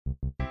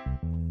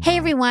Hey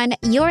everyone,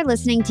 you're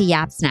listening to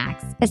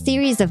YAPSnacks, a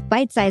series of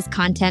bite-sized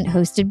content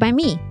hosted by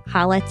me,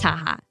 Hala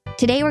Taha.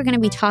 Today we're going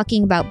to be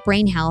talking about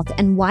brain health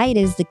and why it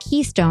is the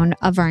keystone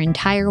of our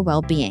entire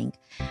well-being.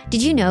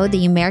 Did you know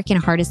the American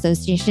Heart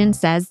Association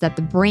says that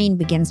the brain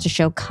begins to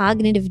show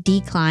cognitive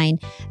decline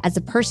as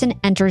a person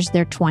enters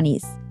their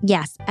 20s?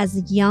 Yes,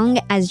 as young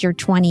as your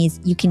 20s,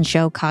 you can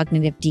show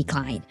cognitive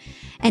decline.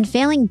 And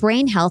failing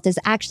brain health is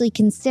actually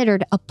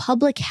considered a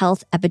public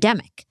health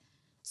epidemic.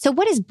 So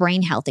what is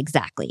brain health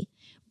exactly?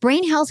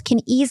 Brain health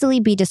can easily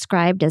be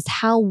described as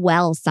how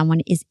well someone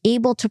is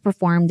able to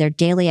perform their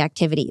daily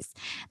activities.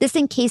 This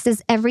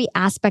encases every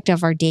aspect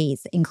of our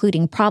days,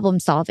 including problem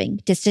solving,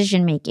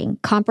 decision making,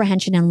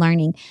 comprehension and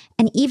learning,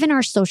 and even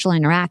our social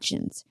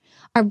interactions.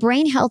 Our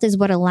brain health is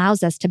what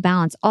allows us to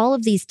balance all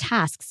of these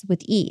tasks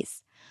with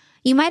ease.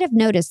 You might have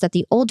noticed that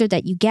the older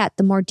that you get,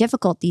 the more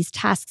difficult these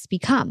tasks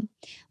become.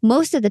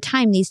 Most of the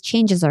time, these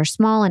changes are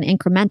small and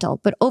incremental,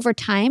 but over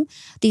time,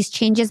 these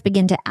changes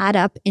begin to add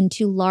up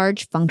into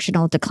large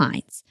functional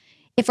declines.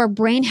 If our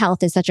brain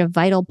health is such a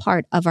vital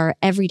part of our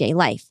everyday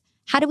life,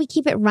 how do we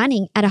keep it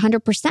running at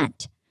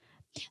 100%?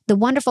 The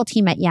wonderful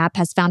team at YAP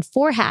has found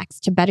 4 hacks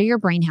to better your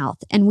brain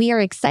health, and we are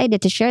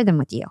excited to share them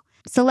with you.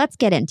 So let's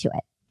get into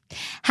it.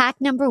 Hack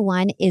number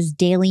 1 is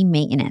daily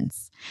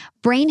maintenance.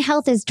 Brain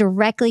health is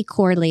directly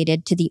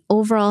correlated to the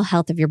overall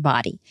health of your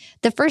body.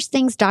 The first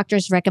things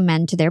doctors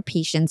recommend to their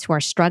patients who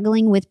are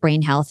struggling with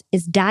brain health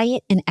is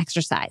diet and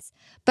exercise.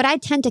 But I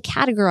tend to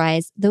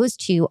categorize those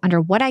two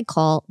under what I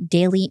call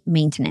daily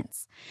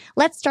maintenance.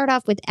 Let's start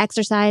off with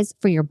exercise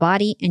for your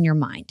body and your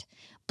mind.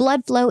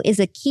 Blood flow is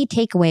a key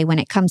takeaway when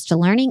it comes to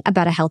learning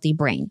about a healthy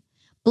brain.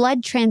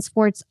 Blood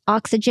transports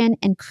oxygen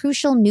and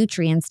crucial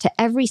nutrients to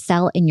every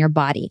cell in your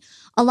body,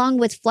 along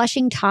with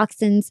flushing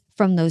toxins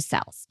from those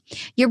cells.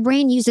 Your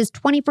brain uses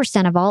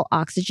 20% of all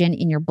oxygen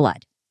in your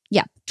blood.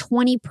 Yep,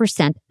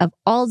 20% of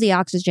all the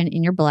oxygen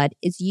in your blood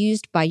is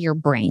used by your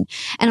brain,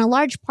 and a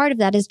large part of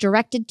that is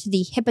directed to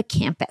the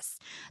hippocampus,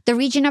 the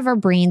region of our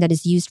brain that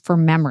is used for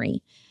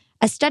memory.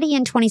 A study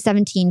in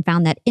 2017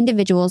 found that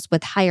individuals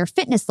with higher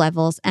fitness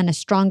levels and a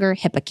stronger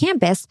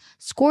hippocampus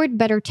scored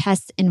better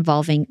tests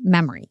involving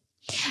memory.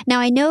 Now,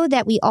 I know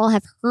that we all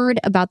have heard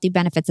about the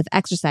benefits of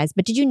exercise,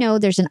 but did you know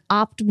there's an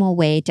optimal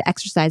way to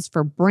exercise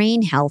for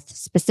brain health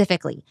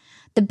specifically?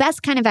 The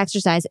best kind of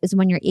exercise is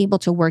when you're able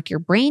to work your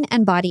brain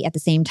and body at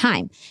the same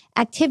time.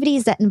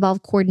 Activities that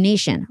involve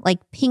coordination, like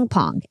ping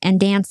pong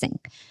and dancing.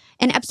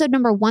 In episode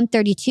number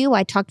 132,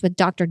 I talked with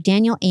Dr.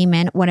 Daniel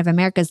Amen, one of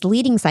America's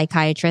leading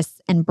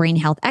psychiatrists and brain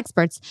health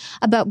experts,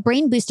 about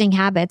brain-boosting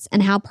habits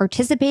and how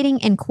participating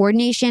in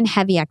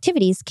coordination-heavy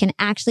activities can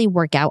actually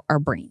work out our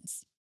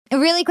brains.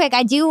 Really quick,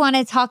 I do want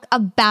to talk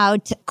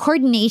about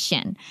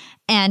coordination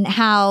and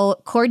how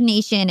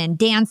coordination and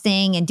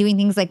dancing and doing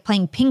things like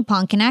playing ping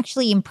pong can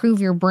actually improve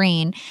your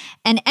brain.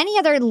 And any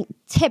other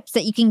tips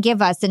that you can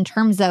give us in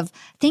terms of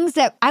things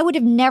that I would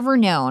have never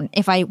known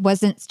if I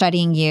wasn't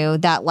studying you,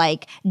 that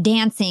like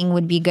dancing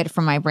would be good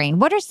for my brain.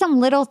 What are some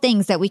little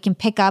things that we can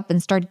pick up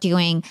and start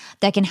doing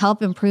that can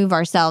help improve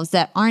ourselves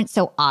that aren't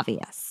so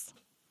obvious?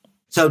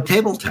 So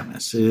table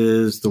tennis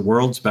is the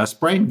world's best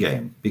brain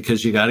game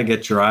because you got to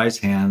get your eyes,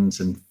 hands,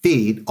 and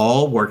feet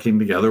all working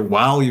together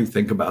while you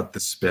think about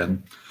the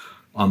spin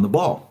on the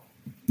ball.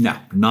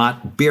 Now,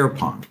 not beer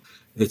pong.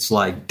 It's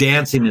like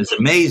dancing is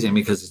amazing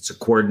because it's a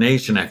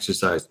coordination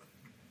exercise,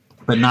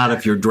 but not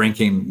if you're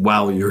drinking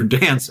while you're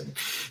dancing.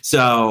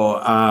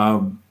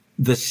 So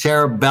the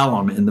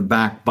cerebellum in the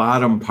back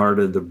bottom part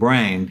of the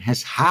brain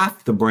has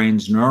half the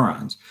brain's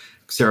neurons.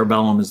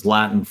 Cerebellum is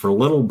Latin for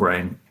little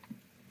brain.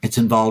 It's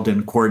involved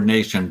in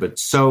coordination, but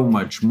so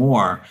much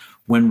more.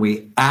 When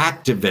we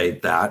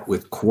activate that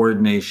with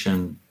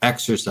coordination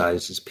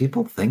exercises,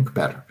 people think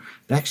better.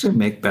 They actually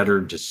make better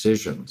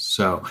decisions.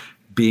 So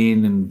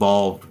being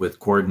involved with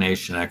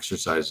coordination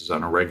exercises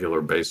on a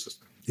regular basis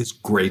is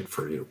great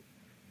for you.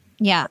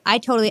 Yeah, I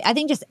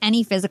think just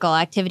any physical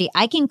activity,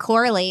 I can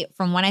correlate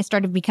from when I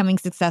started becoming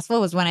successful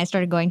was when I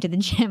started going to the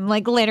gym.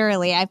 Like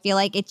literally, I feel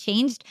like it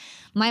changed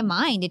my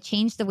mind. It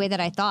changed the way that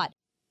I thought.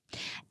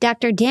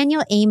 Dr.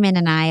 Daniel Amen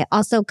and I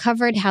also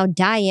covered how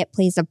diet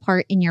plays a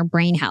part in your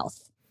brain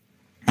health.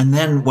 And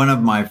then one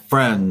of my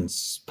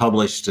friends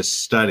published a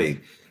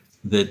study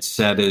that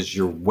said as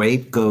your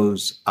weight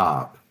goes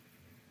up,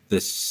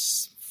 the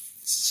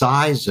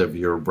size of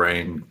your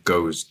brain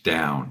goes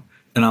down.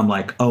 And I'm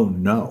like, oh,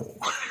 no.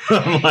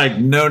 I'm like,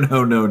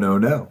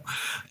 no.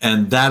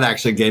 And that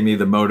actually gave me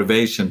the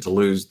motivation to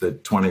lose the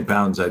 20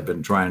 pounds I'd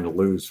been trying to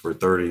lose for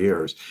 30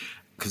 years.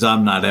 Because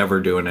I'm not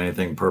ever doing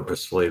anything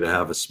purposefully to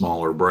have a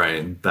smaller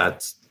brain.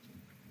 That's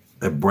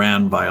a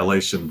brand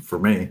violation for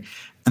me.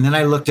 And then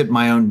I looked at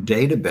my own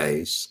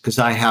database because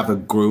I have a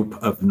group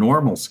of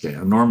normal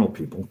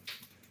people,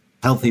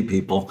 healthy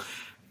people.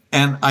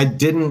 And I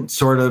didn't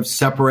sort of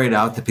separate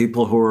out the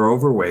people who are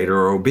overweight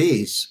or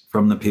obese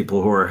from the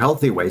people who are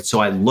healthy weight.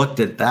 So I looked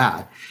at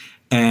that.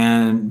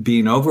 And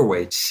being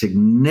overweight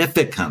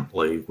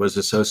significantly was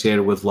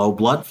associated with low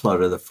blood flow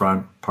to the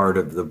front part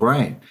of the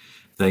brain.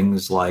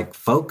 things like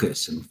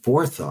focus and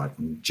forethought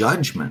and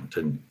judgment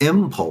and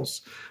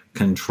impulse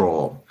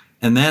control.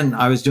 And then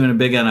I was doing a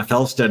big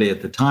NFL study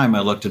at the time.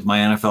 I looked at my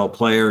NFL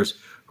players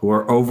who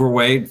are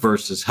overweight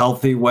versus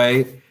healthy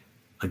weight.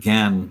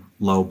 Again,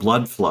 low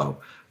blood flow.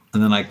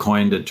 And then I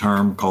coined a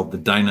term called the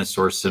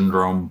dinosaur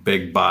syndrome,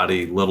 big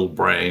body, little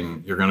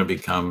brain. You're going to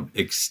become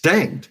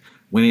extinct.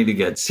 We need to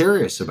get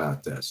serious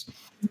about this.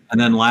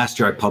 And then last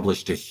year, I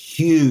published a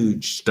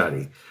huge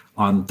study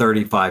on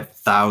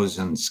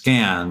 35,000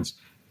 scans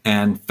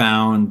and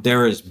found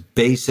there is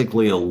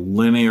basically a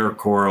linear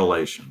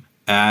correlation.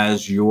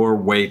 As your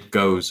weight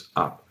goes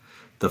up,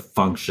 the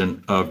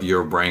function of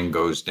your brain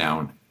goes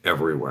down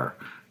everywhere.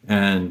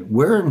 And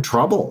we're in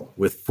trouble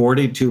with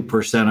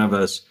 42% of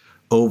us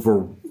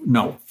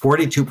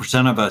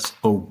 42% of us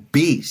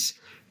obese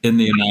in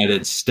the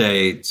United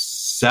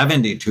States,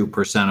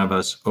 72% of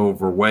us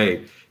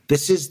overweight.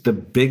 This is the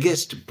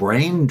biggest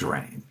brain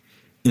drain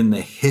in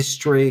the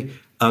history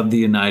of the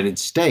United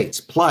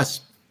States.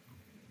 Plus,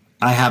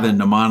 I have a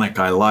mnemonic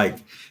I like.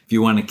 If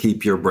you want to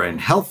keep your brain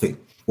healthy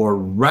or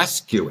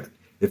rescue it,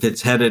 if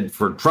it's headed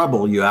for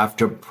trouble, you have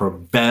to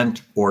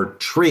prevent or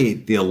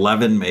treat the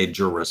 11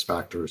 major risk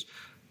factors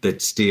that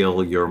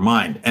steal your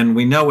mind. And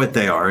we know what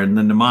they are, and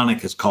the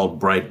mnemonic is called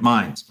bright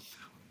minds.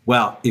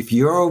 Well, if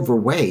you're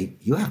overweight,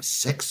 you have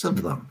 6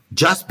 of them.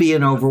 Just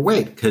being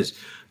overweight, because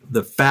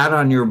the fat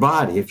on your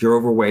body, if you're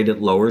overweight, it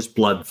lowers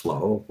blood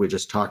flow. We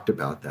just talked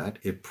about that.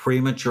 It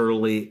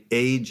prematurely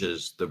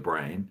ages the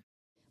brain.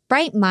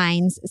 Bright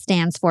Minds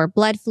stands for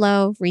blood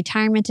flow,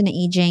 retirement and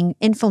aging,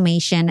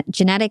 inflammation,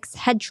 genetics,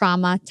 head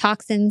trauma,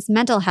 toxins,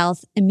 mental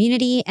health,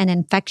 immunity and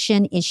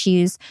infection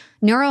issues,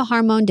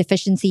 neurohormone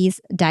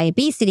deficiencies,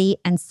 diabetes,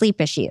 and sleep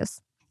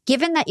issues.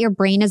 Given that your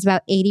brain is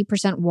about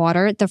 80%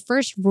 water, the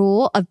first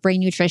rule of brain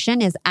nutrition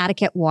is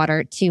adequate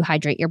water to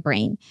hydrate your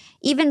brain.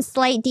 Even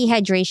slight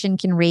dehydration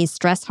can raise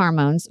stress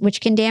hormones, which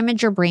can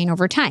damage your brain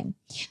over time.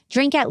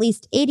 Drink at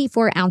least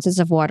 84 ounces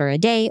of water a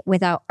day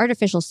without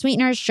artificial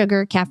sweeteners,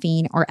 sugar,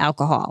 caffeine, or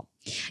alcohol.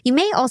 You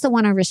may also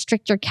want to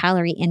restrict your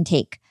calorie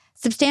intake.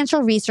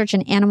 Substantial research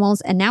in animals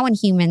and now in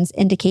humans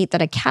indicate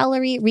that a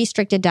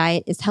calorie-restricted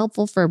diet is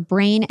helpful for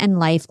brain and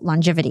life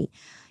longevity.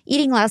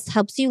 Eating less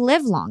helps you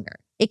live longer.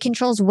 It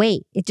controls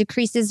weight, it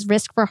decreases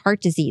risk for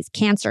heart disease,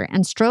 cancer,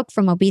 and stroke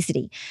from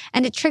obesity,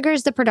 and it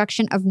triggers the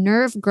production of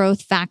nerve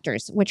growth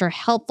factors, which are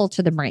helpful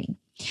to the brain.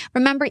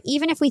 Remember,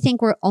 even if we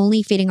think we're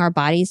only feeding our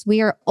bodies,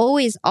 we are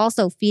always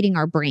also feeding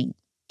our brain.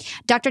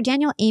 Dr.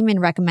 Daniel Amen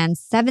recommends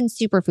 7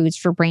 superfoods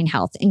for brain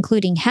health,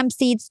 including hemp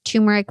seeds,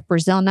 turmeric,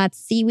 Brazil nuts,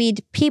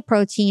 seaweed, pea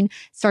protein,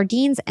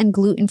 sardines, and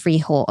gluten-free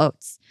whole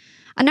oats.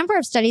 A number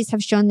of studies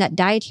have shown that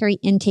dietary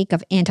intake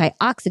of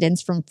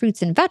antioxidants from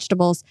fruits and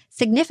vegetables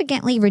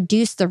significantly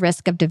reduce the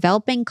risk of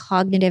developing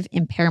cognitive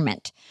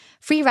impairment.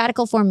 Free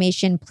radical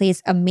formation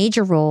plays a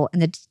major role in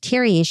the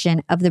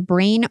deterioration of the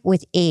brain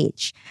with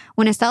age.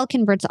 When a cell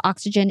converts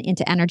oxygen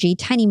into energy,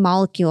 tiny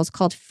molecules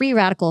called free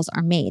radicals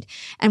are made.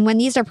 And when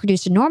these are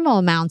produced in normal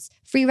amounts,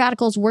 free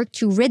radicals work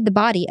to rid the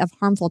body of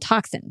harmful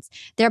toxins,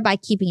 thereby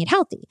keeping it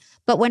healthy.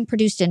 But when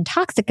produced in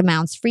toxic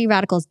amounts, free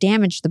radicals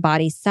damage the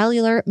body's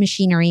cellular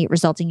machinery,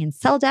 resulting in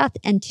cell death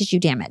and tissue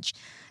damage.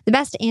 The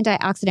best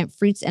antioxidant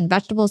fruits and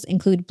vegetables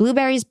include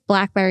blueberries,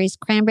 blackberries,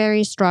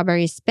 cranberries,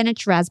 strawberries,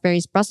 spinach,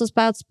 raspberries, Brussels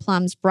sprouts,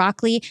 plums,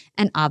 broccoli,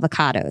 and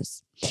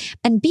avocados.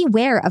 And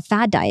beware of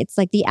fad diets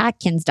like the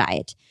Atkins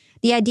diet.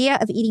 The idea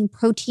of eating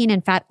protein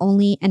and fat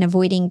only and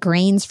avoiding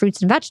grains,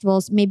 fruits, and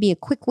vegetables may be a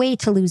quick way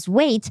to lose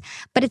weight,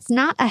 but it's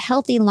not a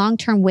healthy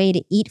long-term way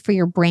to eat for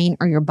your brain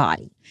or your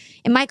body.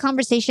 In my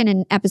conversation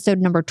in episode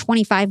number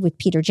 25 with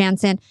Peter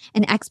Jansen,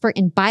 an expert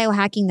in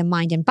biohacking the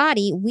mind and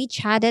body, we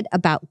chatted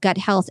about gut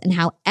health and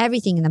how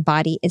everything in the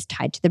body is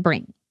tied to the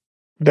brain.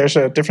 There's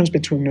a difference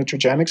between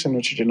nutrigenics and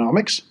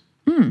nutrigenomics.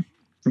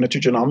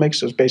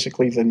 Nutrigenomics is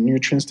basically the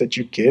nutrients that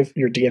you give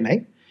your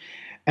DNA.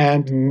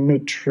 And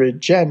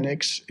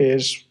nutrigenics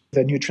is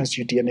the nutrients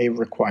your DNA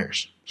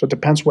requires. So it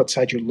depends what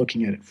side you're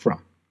looking at it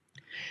from.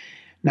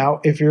 Now,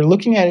 if you're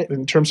looking at it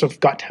in terms of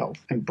gut health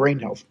and brain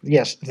health,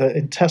 yes, the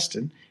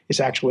intestine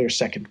is actually our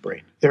second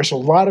brain. There's a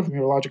lot of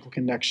neurological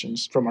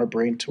connections from our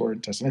brain to our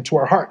intestine and to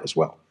our heart as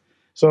well.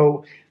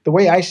 So the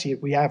way I see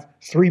it, we have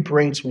 3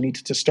 brains we need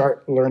to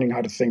start learning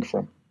how to think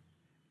from.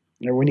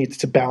 We need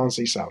to balance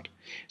these out.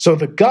 So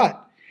the gut,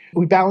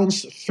 we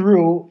balance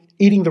through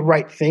eating the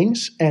right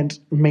things and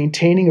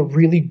maintaining a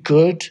really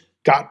good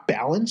gut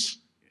balance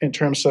in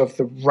terms of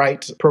the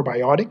right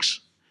probiotics,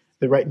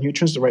 the right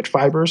nutrients, the right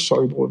fibers,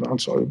 soluble and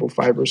insoluble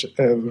fibers,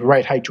 the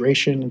right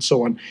hydration, and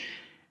so on.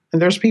 And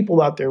there's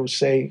people out there who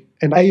say,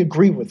 and I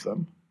agree with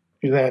them,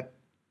 that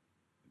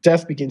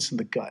death begins in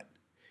the gut.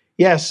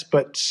 Yes,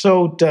 but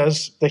so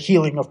does the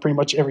healing of pretty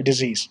much every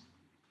disease.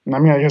 And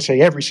I'm not going to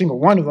say every single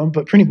one of them,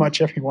 but pretty much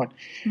everyone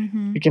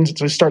begins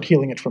to start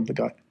healing it from the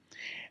gut.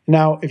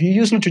 Now, if you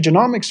use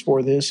nutrigenomics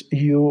for this,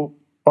 you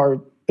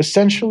are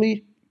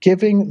essentially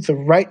giving the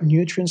right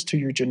nutrients to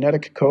your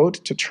genetic code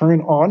to turn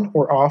on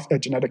or off a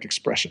genetic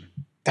expression.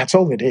 That's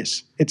all it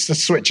is. It's a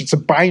switch. It's a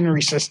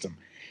binary system.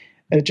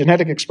 A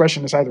genetic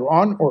expression is either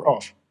on or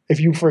off. If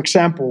you, for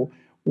example,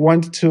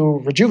 want to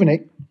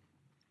rejuvenate,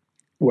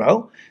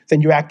 well,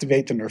 then you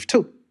activate the nerve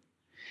 2.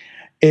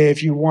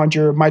 If you want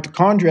your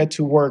mitochondria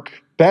to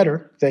work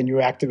better, then you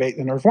activate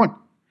the nerve 1.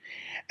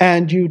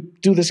 And you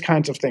do this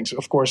kinds of things.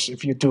 Of course,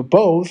 if you do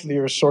both,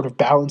 you're sort of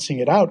balancing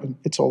it out, and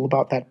it's all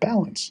about that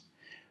balance.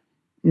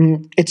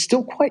 It's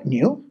still quite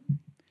new,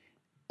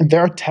 and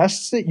there are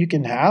tests that you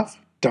can have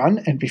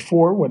done. And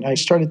before, when I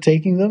started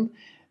taking them,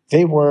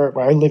 they were,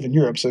 well, I live in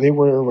Europe, so they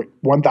were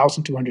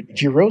 1,200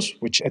 euros,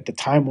 which at the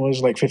time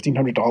was like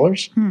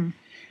 $1,500.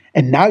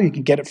 And now you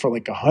can get it for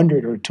like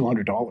 $100 or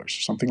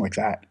 $200, something like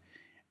that.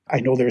 I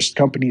know there's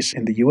companies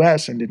in the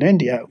US and in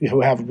India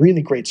who have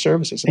really great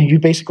services. And you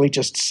basically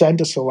just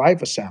send a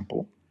saliva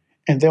sample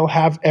and they'll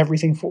have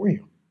everything for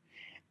you.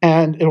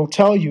 And it'll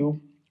tell you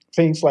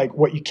things like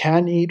what you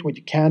can eat, what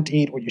you can't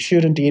eat, what you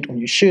shouldn't eat, when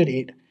you should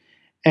eat.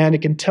 And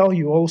it can tell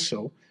you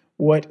also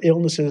what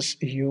illnesses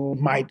you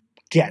might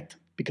get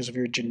because of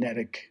your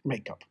genetic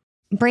makeup.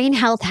 Brain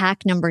health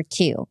hack number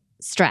 2,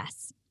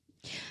 stress.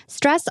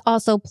 Stress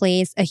also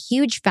plays a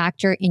huge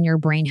factor in your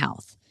brain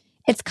health.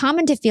 It's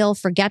common to feel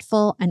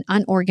forgetful and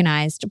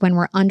unorganized when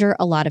we're under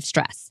a lot of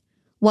stress.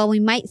 While we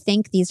might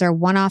think these are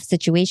one-off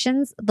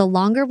situations, the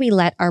longer we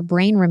let our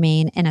brain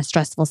remain in a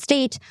stressful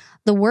state,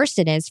 the worse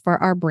it is for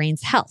our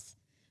brain's health.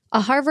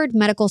 A Harvard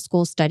Medical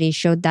School study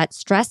showed that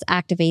stress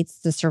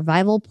activates the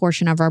survival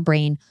portion of our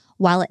brain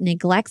while it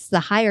neglects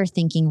the higher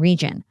thinking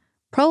region.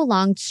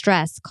 Prolonged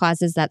stress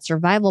causes that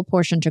survival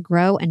portion to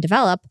grow and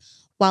develop,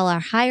 while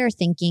our higher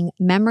thinking,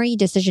 memory,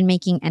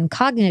 decision-making, and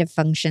cognitive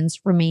functions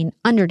remain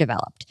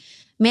underdeveloped.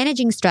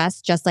 Managing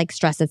stress, just like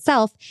stress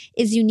itself,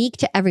 is unique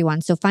to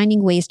everyone, so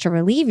finding ways to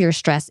relieve your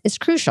stress is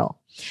crucial.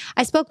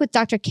 I spoke with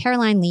Dr.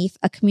 Caroline Leaf,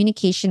 a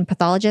communication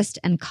pathologist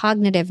and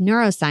cognitive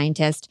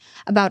neuroscientist,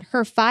 about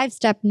her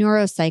 5-step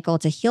neurocycle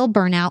to heal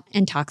burnout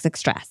and toxic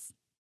stress.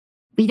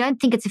 We don't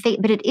think it's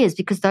effective, but it is,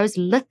 because those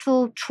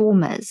little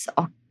traumas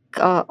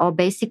are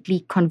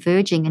basically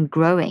converging and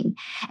growing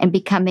and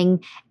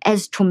becoming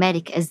as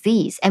traumatic as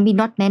these. And we're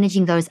not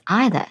managing those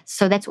either.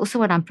 So that's also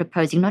what I'm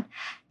proposing. Not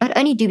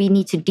only do we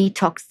need to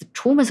detox the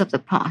traumas of the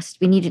past,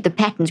 we need the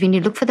patterns. We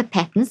need to look for the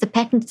patterns. The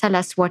patterns tell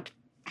us what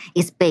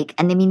is big.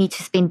 And then we need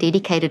to spend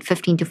dedicated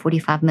 15 to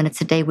 45 minutes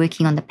a day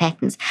working on the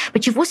patterns.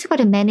 But you've also got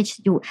to manage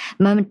your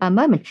moment by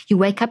moment. You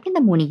wake up in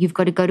the morning, you've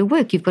got to go to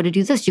work, you've got to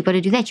do this, you've got to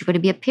do that, you've got to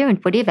be a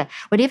parent, whatever.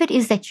 Whatever it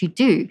is that you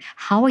do,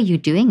 how are you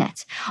doing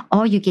it?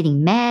 Are you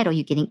getting mad? Are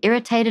you getting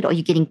irritated? Are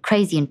you getting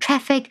crazy in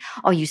traffic?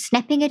 Are you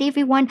snapping at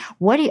everyone?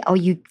 Are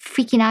you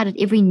freaking out at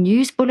every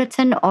news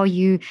bulletin? Are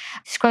you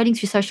scrolling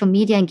through social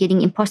media and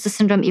getting imposter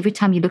syndrome every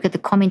time you look at the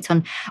comments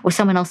on or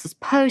someone else's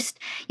post?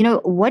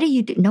 What are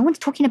you do? No one's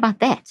talking about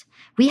that.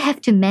 We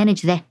have to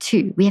manage that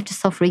too. We have to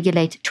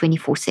self-regulate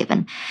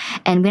 24/7.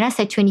 And when I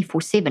say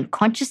 24/7,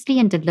 consciously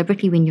and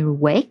deliberately when you're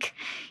awake,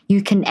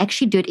 you can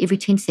actually do it every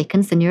 10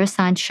 seconds. The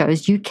neuroscience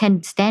shows you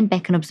can stand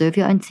back and observe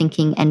your own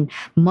thinking and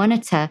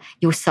monitor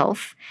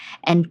yourself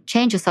and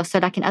change yourself. So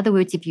like in other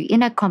words, if you're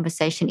in a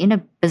conversation, in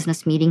a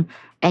business meeting,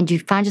 and you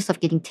find yourself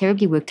getting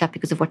terribly worked up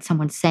because of what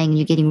someone's saying, and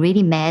you're getting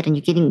really mad and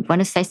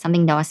want to say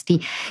something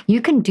nasty, you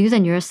can do the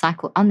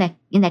neurocycle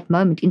in that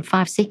moment in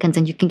 5 seconds,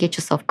 and you can get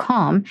yourself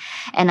calm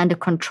and under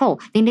control.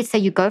 Then let's say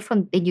you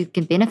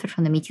can benefit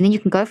from the meeting. Then you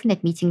can go from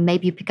that meeting,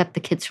 maybe you pick up the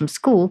kids from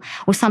school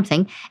or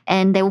something,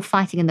 and they're all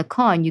fighting in the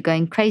car, and you're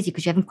going crazy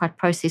because you haven't quite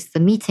processed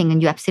the meeting,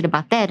 and you're upset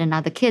about that and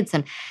other kids.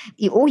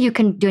 Or you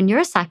can do a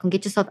neurocycle and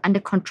get yourself under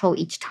control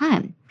each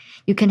time.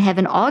 You can have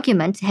an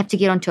argument, have to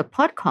get onto a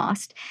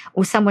podcast,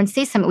 or someone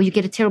says something, or you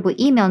get a terrible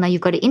email. Now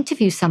you've got to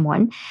interview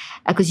someone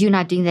because you're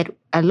not doing that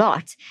a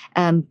lot.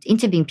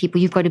 Interviewing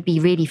people, you've got to be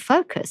really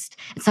focused.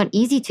 It's not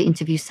easy to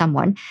interview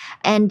someone.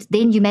 And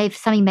then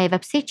something may have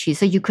upset you.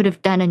 So you could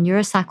have done a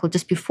neurocycle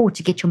just before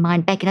to get your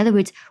mind back. In other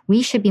words,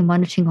 we should be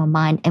monitoring our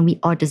mind, and we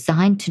are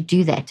designed to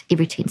do that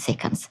every 10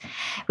 seconds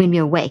when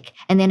we're awake.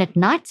 And then at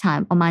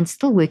nighttime, our mind's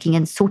still working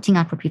and sorting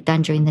out what we've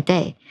done during the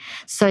day.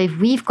 So if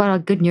we've got a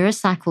good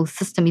neurocycle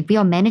system, if we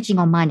are managing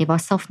our mind, if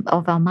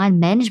our mind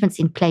management's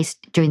in place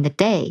during the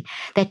day,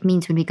 that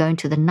means when we go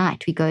into the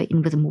night, we go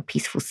in with a more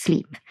peaceful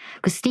sleep.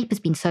 Because sleep has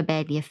been so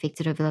badly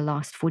affected over the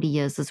last 40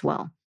 years as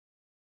well.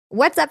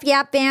 What's up,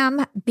 Yap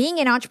Fam? Being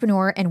an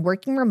entrepreneur and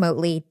working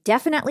remotely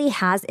definitely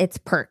has its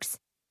perks.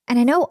 And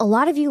I know a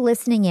lot of you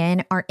listening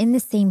in are in the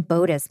same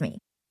boat as me.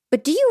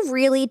 But do you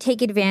really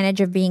take advantage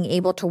of being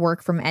able to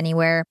work from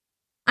anywhere?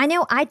 I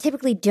know I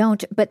typically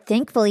don't, but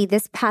thankfully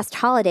this past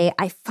holiday,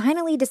 I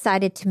finally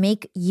decided to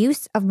make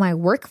use of my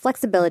work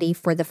flexibility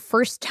for the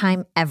first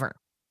time ever.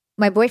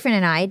 My boyfriend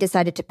and I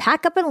decided to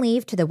pack up and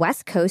leave to the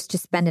West Coast to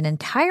spend an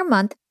entire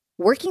month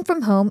working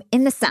from home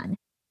in the sun.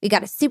 We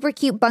got a super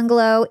cute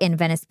bungalow in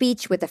Venice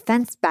Beach with a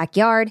fenced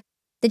backyard.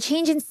 The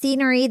change in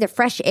scenery, the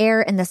fresh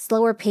air, and the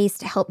slower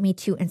pace helped me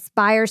to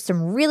inspire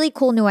some really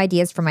cool new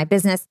ideas for my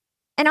business.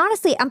 And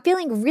honestly, I'm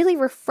feeling really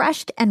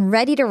refreshed and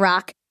ready to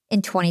rock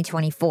in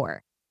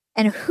 2024.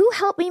 And who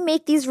helped me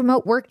make these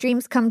remote work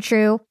dreams come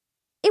true?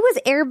 It was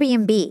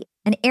Airbnb.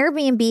 And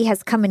Airbnb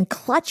has come in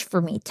clutch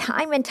for me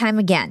time and time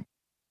again.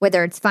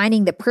 Whether it's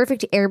finding the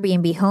perfect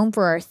Airbnb home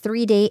for our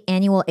 3-day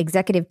annual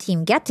executive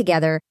team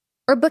get-together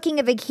or booking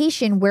a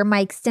vacation where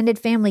my extended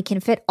family can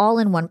fit all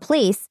in one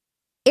place,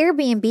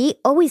 Airbnb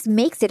always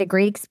makes it a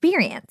great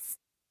experience.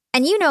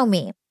 And you know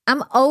me,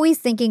 I'm always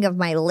thinking of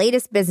my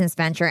latest business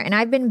venture, and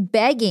I've been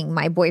begging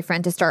my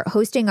boyfriend to start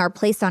hosting our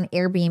place on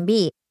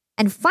Airbnb.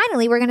 And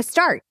finally, we're going to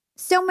start.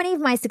 So many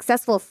of my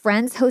successful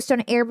friends host on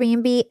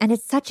Airbnb, and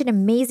it's such an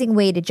amazing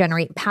way to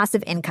generate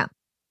passive income.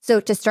 So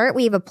to start,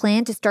 we have a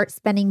plan to start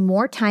spending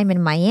more time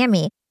in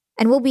Miami,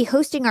 and we'll be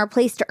hosting our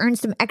place to earn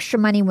some extra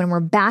money when we're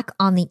back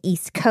on the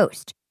East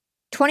Coast.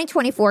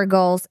 2024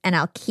 goals, and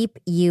I'll keep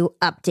you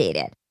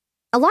updated.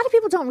 A lot of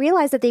people don't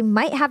realize that they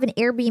might have an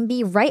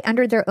Airbnb right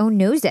under their own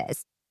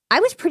noses. I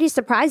was pretty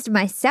surprised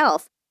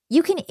myself.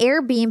 You can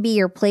Airbnb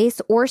your place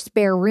or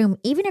spare room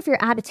even if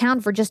you're out of town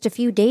for just a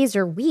few days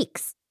or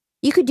weeks.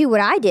 You could do what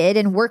I did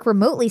and work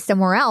remotely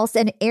somewhere else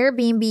and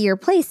Airbnb your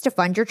place to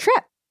fund your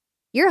trip.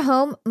 Your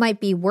home might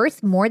be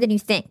worth more than you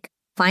think.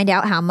 Find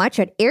out how much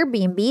at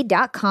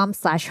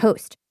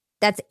airbnb.com/host.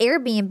 That's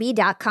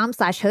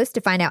airbnb.com/host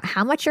to find out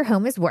how much your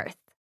home is worth.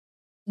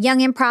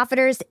 Young and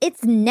profiters,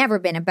 it's never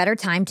been a better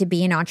time to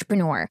be an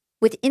entrepreneur.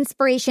 With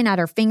inspiration at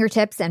our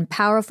fingertips and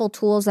powerful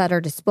tools at our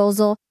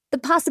disposal, the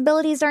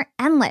possibilities are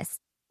endless.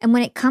 And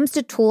when it comes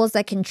to tools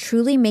that can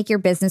truly make your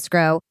business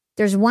grow,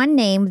 there's one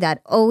name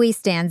that always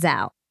stands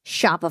out: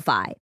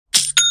 Shopify.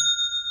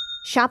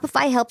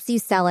 Shopify helps you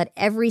sell at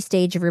every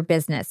stage of your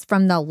business,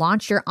 from the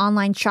launch your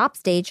online shop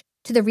stage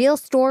to the real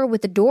store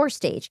with the door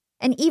stage,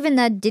 and even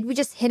the did we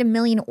just hit 1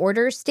 million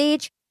orders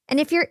stage? And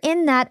if you're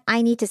in that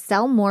I need to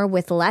sell more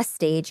with less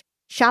stage,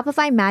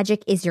 Shopify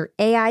Magic is your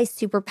AI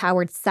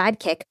superpowered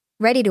sidekick,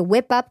 ready to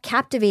whip up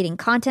captivating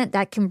content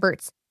that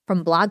converts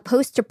from blog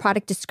posts to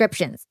product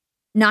descriptions.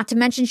 Not to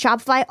mention,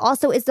 Shopify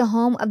also is the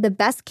home of the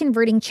best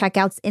converting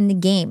checkouts in the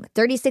game,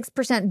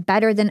 36%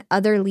 better than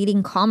other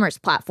leading commerce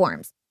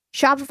platforms.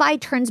 Shopify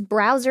turns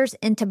browsers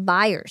into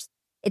buyers.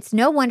 It's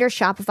no wonder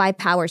Shopify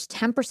powers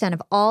 10%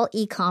 of all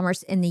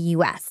e-commerce in the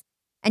US.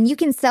 And you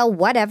can sell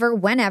whatever,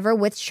 whenever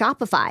with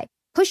Shopify.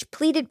 Push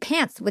pleated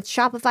pants with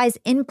Shopify's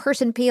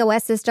in-person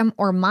POS system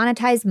or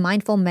monetize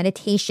mindful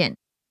meditation.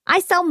 I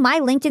sell my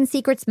LinkedIn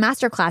Secrets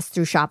Masterclass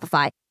through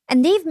Shopify,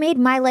 and they've made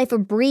my life a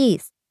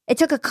breeze. It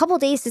took a couple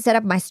days to set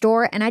up my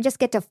store, and I just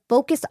get to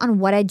focus on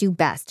what I do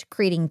best,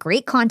 creating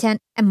great content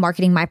and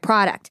marketing my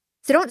product.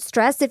 So don't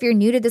stress if you're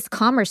new to this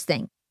commerce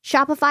thing.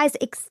 Shopify's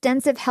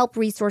extensive help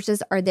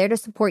resources are there to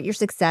support your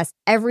success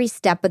every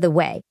step of the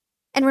way.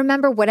 And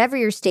remember, whatever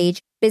your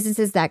stage,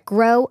 businesses that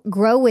grow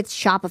with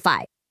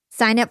Shopify.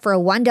 Sign up for a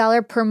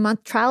 $1 per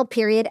month trial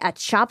period at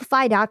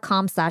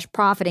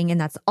shopify.com/profiting, and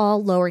that's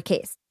all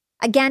lowercase.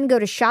 Again, go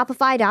to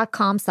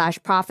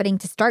shopify.com/profiting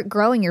to start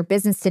growing your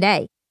business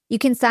today. You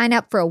can sign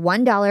up for a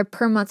 $1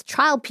 per month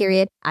trial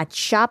period at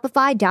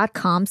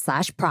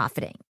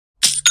shopify.com/profiting.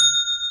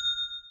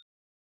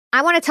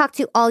 I want to talk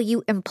to all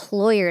you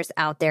employers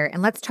out there,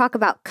 and let's talk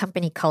about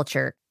company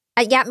culture.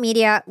 At Yap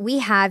Media, we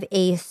have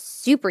a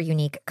super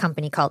unique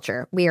company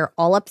culture. We are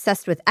all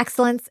obsessed with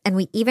excellence, and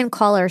we even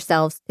call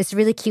ourselves this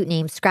really cute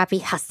name, Scrappy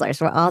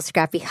Hustlers. We're all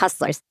Scrappy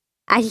Hustlers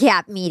at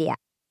Yap Media.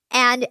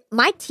 And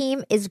my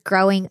team is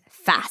growing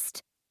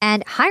fast.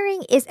 And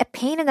hiring is a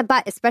pain in the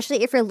butt,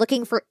 especially if you're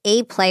looking for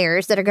A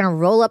players that are going to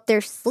roll up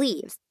their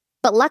sleeves.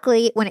 But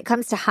luckily, when it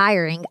comes to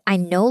hiring, I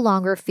no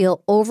longer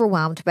feel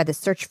overwhelmed by the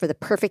search for the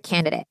perfect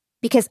candidate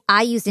because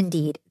I use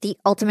Indeed, the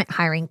ultimate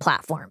hiring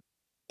platform.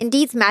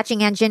 Indeed's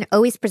matching engine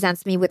always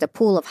presents me with a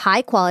pool of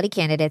high-quality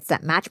candidates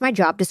that match my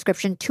job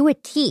description to a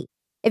T.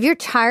 If you're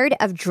tired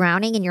of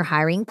drowning in your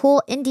hiring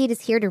pool, Indeed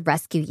is here to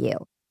rescue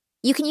you.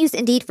 You can use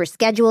Indeed for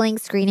scheduling,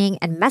 screening,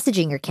 and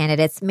messaging your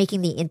candidates,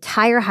 making the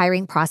entire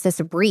hiring process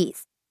a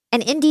breeze.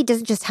 And Indeed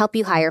doesn't just help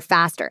you hire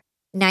faster.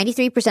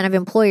 93% of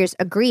employers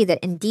agree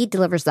that Indeed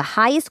delivers the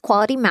highest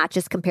quality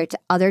matches compared to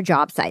other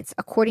job sites,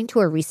 according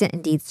to a recent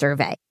Indeed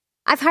survey.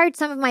 I've hired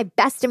some of my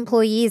best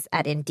employees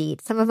at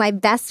Indeed, some of my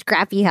best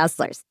scrappy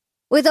hustlers.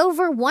 With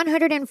over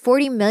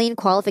 140 million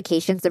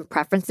qualifications and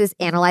preferences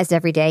analyzed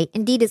every day,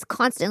 Indeed is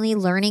constantly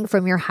learning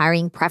from your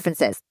hiring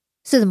preferences.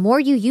 So the more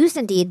you use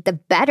Indeed, the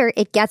better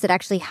it gets at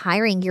actually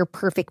hiring your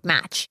perfect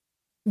match.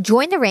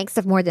 Join the ranks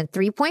of more than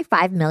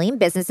 3.5 million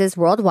businesses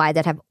worldwide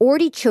that have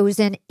already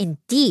chosen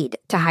Indeed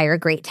to hire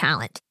great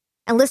talent.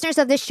 And listeners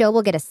of this show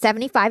will get a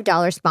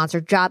 $75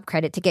 sponsored job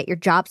credit to get your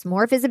jobs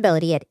more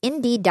visibility at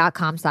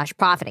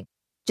Indeed.com/profiting.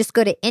 Just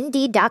go to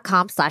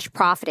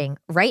Indeed.com/profiting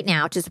right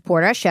now to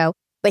support our show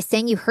by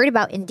saying you heard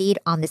about Indeed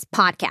on this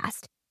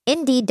podcast.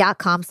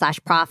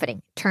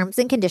 Indeed.com/profiting. Terms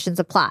and conditions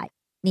apply.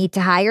 Need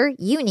to hire?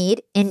 You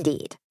need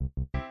Indeed.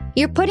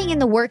 You're putting in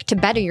the work to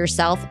better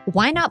yourself.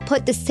 Why not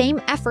put the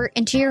same effort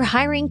into your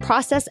hiring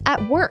process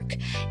at work?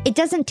 It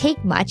doesn't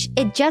take much.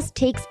 It just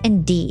takes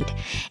Indeed.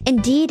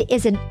 Indeed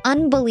is an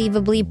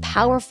unbelievably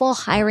powerful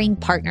hiring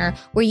partner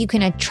where you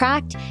can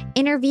attract,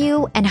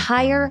 interview, and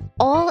hire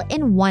all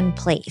in one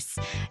place.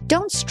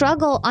 Don't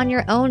struggle on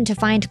your own to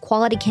find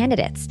quality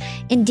candidates.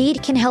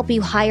 Indeed can help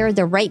you hire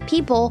the right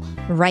people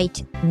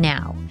right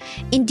now.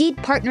 Indeed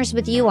partners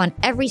with you on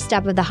every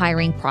step of the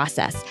hiring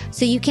process,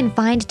 so you can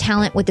find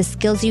talent with the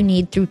skills you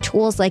need through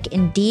tools like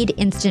Indeed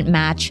Instant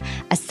Match,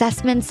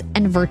 assessments,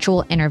 and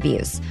virtual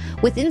interviews.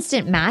 With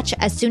Instant Match,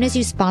 as soon as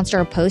you sponsor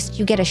a post,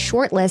 you get a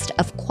short list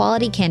of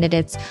quality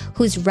candidates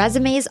whose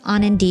resumes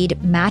on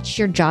Indeed match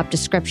your job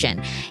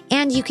description,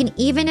 and you can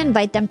even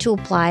invite them to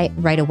apply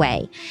right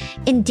away.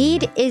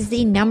 Indeed is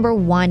the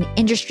 #1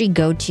 industry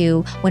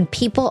go-to when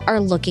people are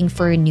looking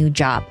for a new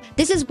job.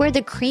 This is where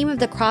the cream of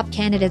the crop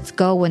candidates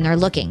go when they're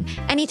looking.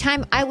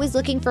 Anytime I was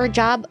looking for a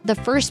job, the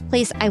first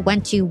place I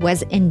went to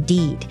was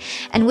Indeed.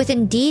 And with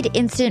Indeed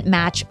Instant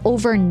Match,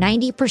 over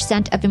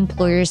 90% of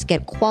employers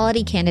get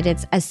quality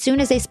candidates as soon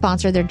as they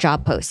sponsor their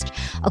job post,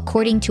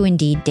 according to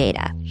Indeed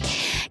data.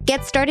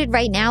 Get started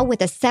right now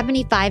with a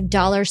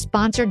 $75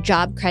 sponsored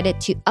job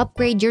credit to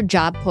upgrade your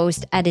job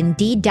post at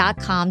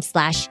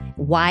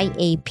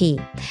Indeed.com/YAP.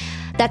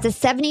 That's a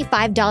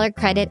 $75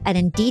 credit at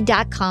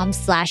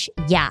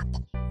Indeed.com/YAP.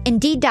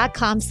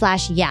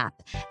 Indeed.com/YAP.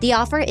 The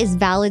offer is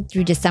valid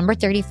through December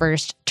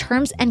 31st.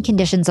 Terms and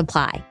conditions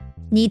apply.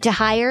 Need to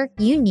hire?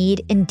 You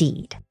need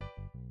Indeed.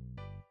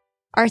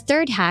 Our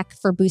third hack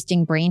for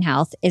boosting brain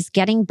health is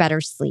getting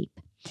better sleep.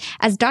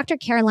 As Dr.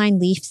 Caroline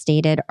Leaf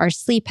stated, our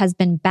sleep has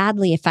been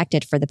badly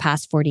affected for the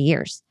past 40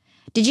 years.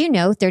 Did you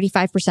know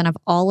 35% of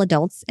all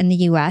adults in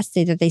the US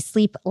say that they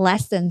sleep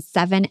less than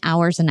 7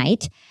 hours a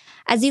night?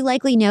 As you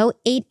likely know,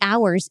 8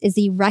 hours is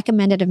the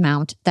recommended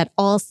amount that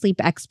all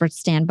sleep experts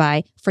stand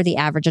by for the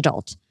average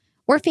adult.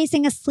 We're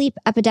facing a sleep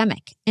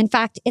epidemic. In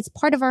fact, it's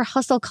part of our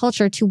hustle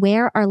culture to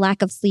wear our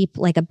lack of sleep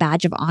like a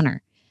badge of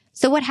honor.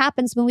 So what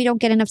happens when we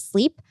don't get enough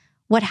sleep?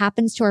 What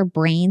happens to our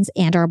brains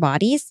and our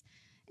bodies?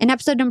 In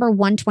episode number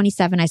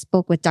 127, I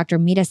spoke with Dr.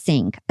 Meeta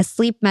Singh, a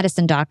sleep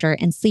medicine doctor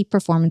and sleep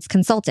performance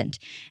consultant,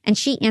 and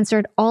she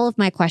answered all of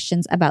my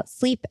questions about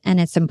sleep and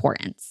its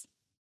importance.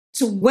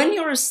 So when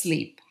you're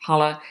asleep,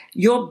 Hala,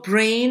 your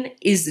brain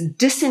is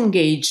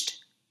disengaged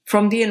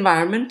from the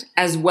environment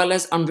as well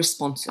as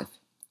unresponsive,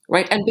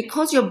 right? And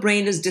because your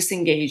brain is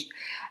disengaged,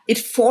 it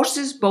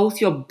forces both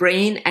your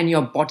brain and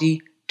your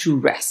body to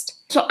rest.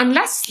 So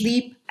unless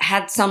sleep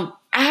had some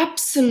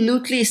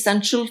absolutely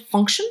essential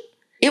function,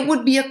 it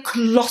would be a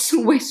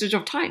colossal wastage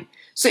of time.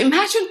 So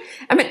imagine,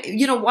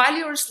 while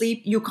you're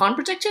asleep, you can't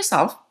protect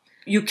yourself.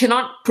 You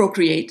cannot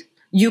procreate.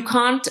 You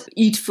can't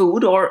eat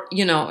food or,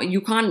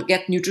 you can't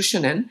get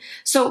nutrition in.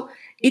 So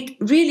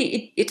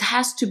it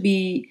has to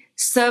be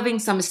serving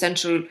some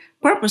essential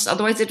purpose.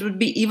 Otherwise, it would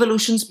be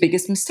evolution's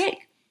biggest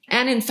mistake.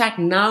 And in fact,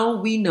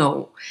 now we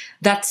know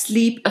that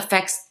sleep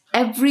affects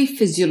every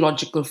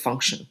physiological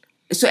function.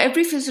 So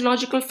every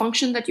physiological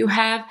function that you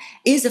have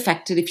is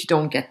affected if you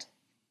don't get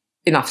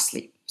enough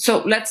sleep.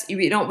 So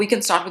we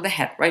can start with the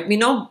head, right? We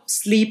know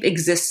sleep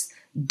exists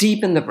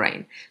deep in the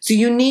brain. So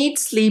you need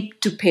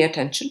sleep to pay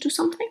attention to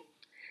something,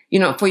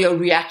 for your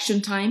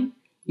reaction time.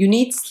 You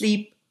need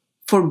sleep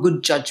for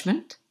good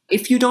judgment.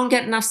 If you don't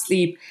get enough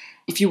sleep,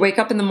 if you wake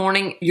up in the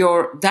morning,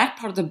 that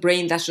part of the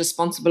brain that's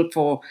responsible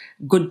for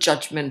good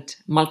judgment,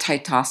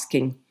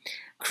 multitasking,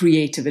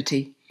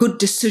 creativity, good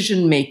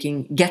decision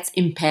making gets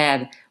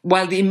impaired,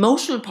 while the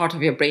emotional part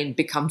of your brain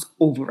becomes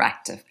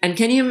overactive. And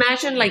can you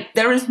imagine,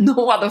 there is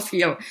no other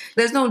field,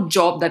 there's no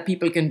job that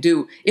people can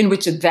do in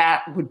which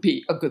that would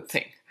be a good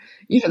thing.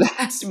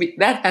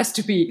 That has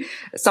to be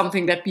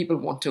something that people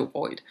want to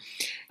avoid.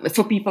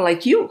 For people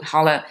like you,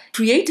 Hala,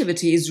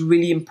 creativity is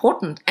really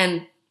important.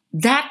 And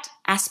that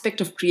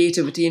aspect of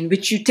creativity in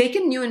which you take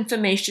in new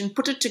information,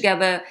 put it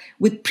together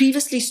with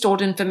previously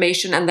stored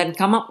information, and then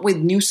come up with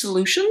new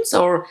solutions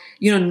or,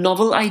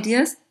 novel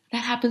ideas,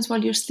 that happens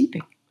while you're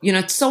sleeping.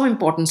 It's so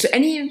important. So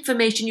any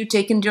information you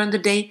take in during the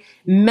day,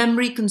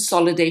 memory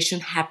consolidation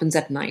happens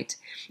at night.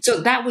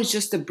 So that was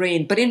just the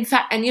brain. But in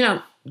fact,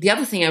 the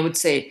other thing I would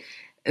say,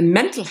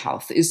 mental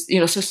health is,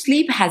 so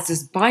sleep has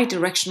this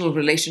bi-directional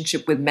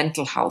relationship with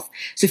mental health.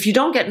 So if you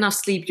don't get enough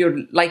sleep, you're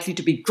likely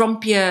to be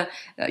grumpier,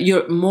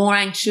 you're more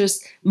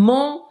anxious,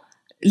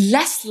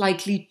 less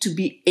likely to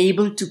be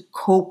able to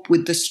cope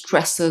with the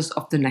stresses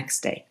of the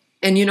next day.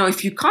 And,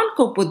 if you can't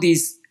cope with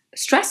these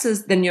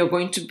stresses, then you're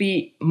going to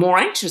be more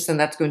anxious, and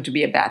that's going to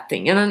be a bad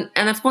thing. And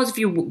of course, if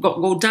you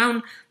go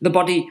down the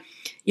body,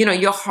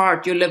 your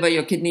heart, your liver,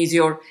 your kidneys,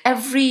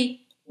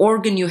 every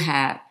organ you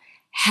have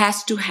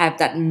has to have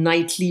that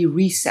nightly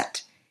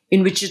reset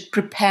in which it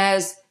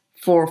prepares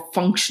for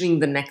functioning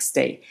the next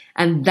day.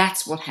 And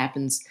that's what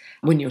happens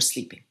when you're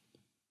sleeping.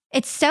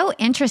 It's so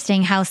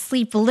interesting how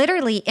sleep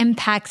literally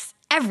impacts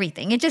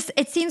everything.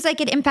 It seems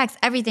like it impacts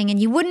everything. And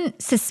you wouldn't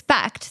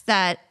suspect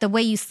that the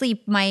way you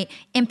sleep might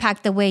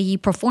impact the way you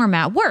perform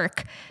at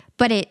work,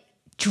 but it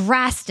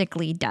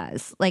drastically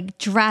does.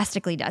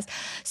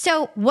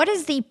 So what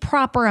is the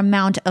proper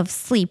amount of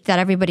sleep that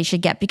everybody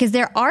should get? Because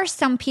there are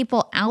some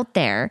people out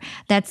there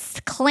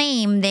that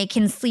claim they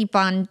can sleep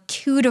on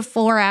 2 to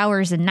 4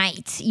 hours a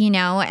night,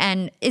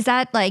 and is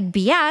that like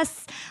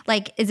BS?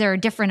 Like, is there a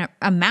different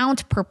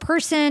amount per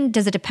person?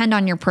 Does it depend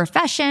on your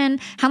profession?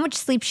 How much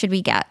sleep should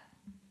we get?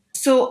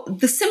 So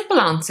the simple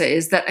answer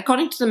is that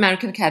according to the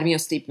American Academy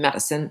of Sleep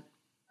Medicine,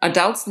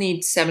 adults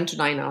need 7 to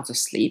 9 hours of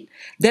sleep.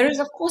 There is,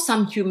 of course,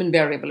 some human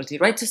variability,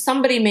 right? So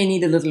somebody may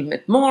need a little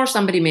bit more,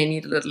 somebody may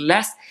need a little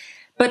less.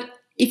 But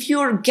if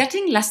you're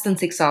getting less than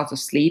 6 hours of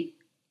sleep,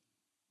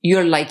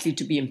 you're likely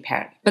to be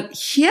impaired. But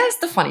here's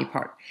the funny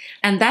part,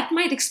 and that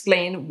might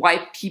explain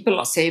why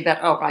people say that,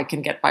 oh, I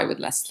can get by with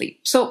less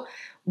sleep. So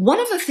one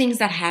of the things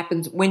that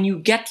happens when you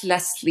get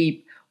less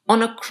sleep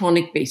on a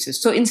chronic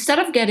basis, so instead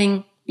of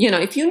getting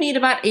if you need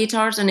about 8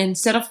 hours and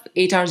instead of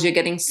 8 hours, you're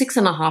getting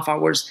 6.5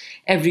 hours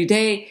every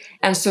day.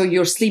 And so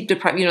your sleep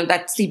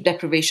that sleep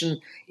deprivation,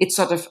 it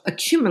sort of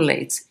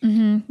accumulates.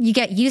 Mm-hmm. You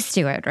get used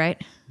to it,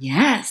 right?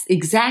 Yes,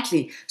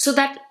 exactly. So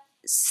that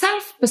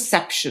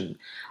self-perception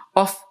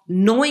of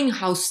knowing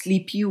how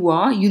sleepy you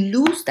are, you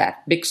lose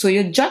that. So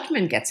your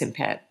judgment gets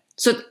impaired.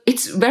 So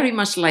it's very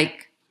much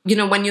like,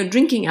 when you're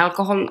drinking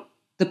alcohol,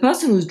 the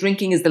person who's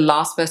drinking is the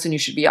last person you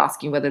should be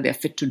asking whether they're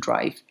fit to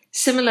drive.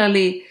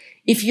 Similarly,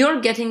 if you're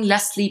getting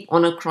less sleep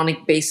on a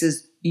chronic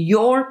basis,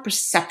 your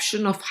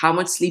perception of how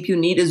much sleep you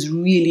need is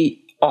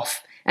really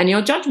off and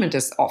your judgment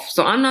is off.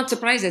 So I'm not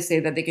surprised they say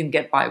that they can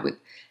get by with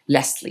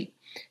less sleep.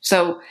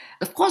 So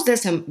of course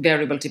there's some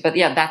variability, but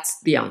yeah,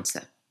 that's the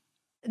answer.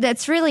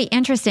 That's really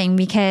interesting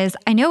because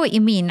I know what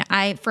you mean.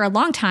 For a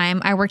long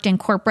time, I worked in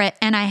corporate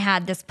and I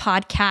had this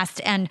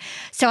podcast. And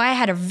so I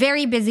had a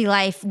very busy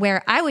life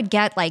where I would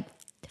get like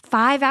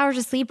 5 hours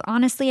of sleep,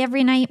 honestly,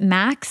 every night,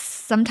 max,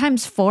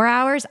 sometimes 4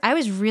 hours. I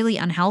was really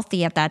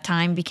unhealthy at that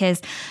time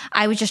because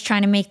I was just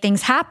trying to make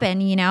things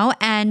happen,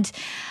 And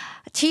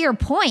to your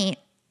point,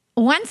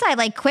 once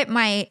I quit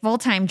my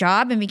full-time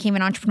job and became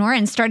an entrepreneur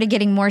and started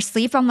getting more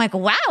sleep, I'm like,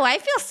 wow, I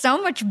feel so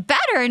much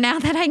better now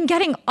that I'm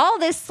getting all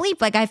this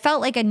sleep. I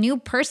felt like a new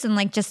person,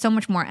 just so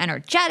much more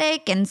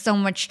energetic and so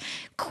much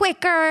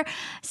quicker.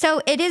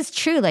 So it is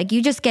true.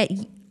 You just get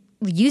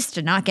used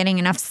to not getting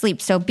enough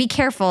sleep. So be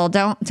careful.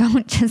 Don't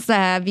just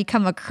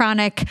become a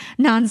chronic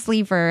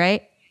non-sleeper,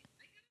 right?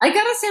 I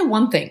gotta say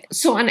one thing.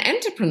 So an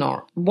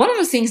entrepreneur, one of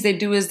the things they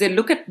do is they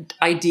look at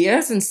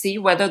ideas and see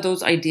whether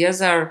those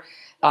ideas are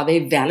they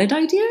valid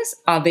ideas?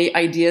 Are they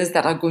ideas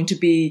that are going to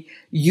be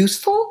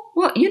useful?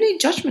 Well, you need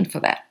judgment for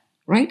that,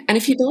 right? And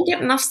if you don't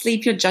get enough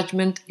sleep, your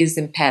judgment is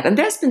impaired. And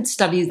there's been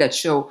studies that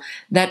show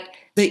that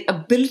the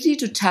ability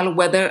to tell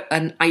whether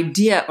an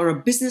idea or a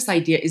business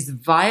idea is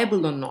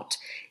viable or not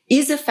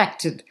is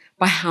affected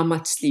by how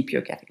much sleep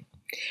you're getting.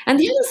 And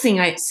the other thing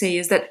I say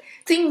is that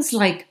things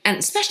like, and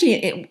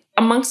especially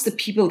amongst the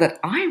people that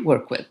I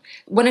work with,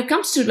 when it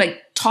comes to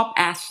top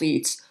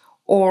athletes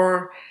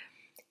or,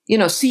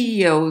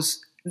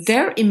 CEOs,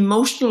 their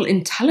emotional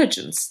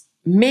intelligence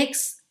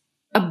makes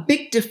a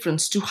big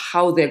difference to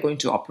how they're going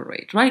to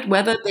operate, right?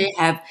 Whether they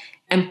have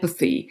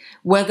empathy,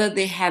 whether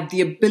they have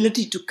the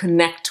ability to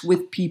connect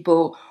with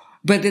people,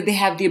 whether they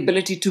have the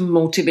ability to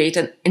motivate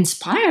and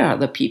inspire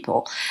other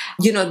people.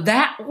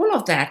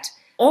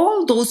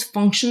 All those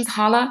functions,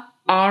 Hala,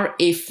 are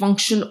a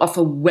function of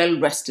a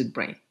well-rested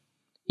brain.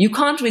 You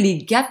can't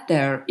really get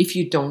there if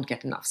you don't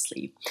get enough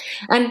sleep.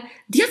 And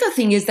the other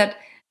thing is that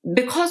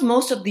because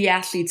most of the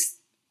athletes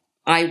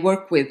I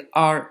work with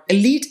are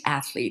elite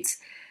athletes,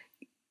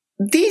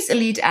 these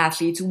elite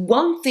athletes,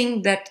 one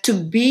thing that to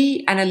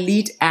be an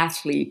elite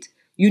athlete,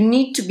 you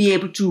need to be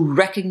able to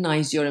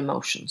recognize your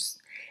emotions.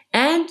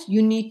 And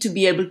you need to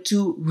be able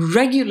to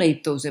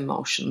regulate those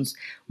emotions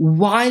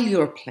while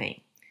you're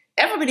playing.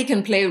 Everybody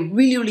can play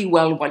really, really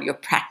well while you're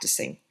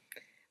practicing.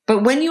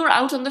 But when you're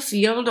out on the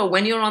field or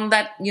when you're on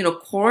that,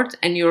 court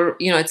and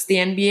it's the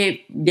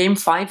NBA Game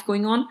 5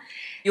 going on,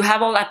 you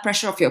have all that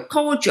pressure of your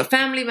coach, your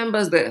family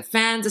members, the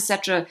fans,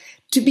 etc.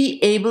 To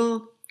be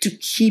able to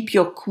keep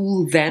your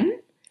cool then,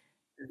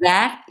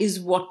 that is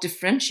what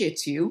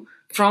differentiates you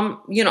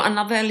from,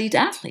 another elite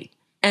athlete.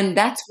 And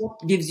that's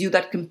what gives you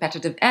that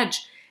competitive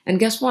edge. And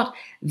guess what?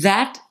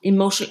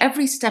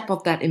 Every step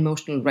of that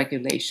emotional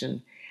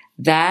regulation,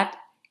 that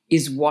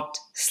is what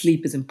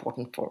sleep is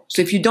important for.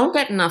 So if you don't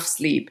get enough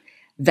sleep,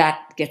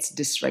 that gets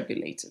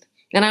dysregulated.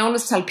 And I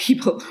always tell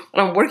people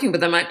when I'm working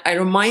with them, I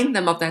remind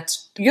them of that.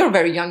 You're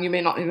very young, you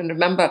may not even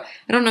remember.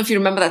 I don't know if you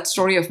remember that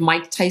story of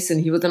Mike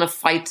Tyson. He was in a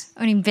fight.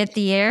 When he bit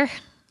the ear?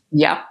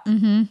 Yeah.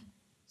 Mm-hmm.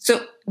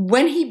 So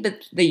when he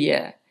bit the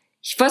ear,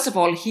 first of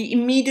all, he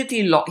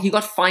immediately he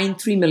got fined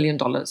 $3 million.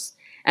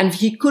 And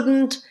he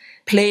couldn't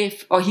play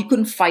or he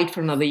couldn't fight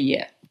for another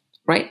year,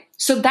 right?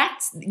 So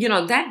that's,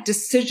 that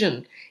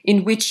decision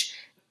in which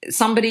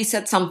somebody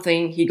said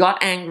something, he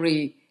got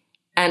angry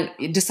and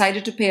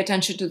decided to pay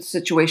attention to the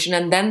situation.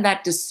 And then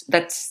that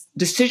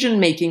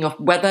decision-making of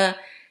whether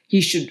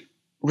he should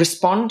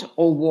respond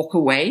or walk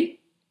away,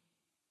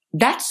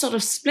 that sort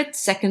of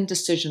split-second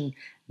decision,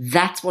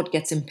 that's what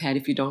gets impaired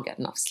if you don't get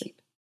enough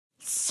sleep.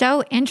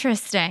 So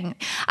interesting.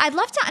 I'd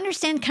love to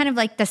understand kind of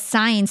like the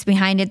science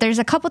behind it. There's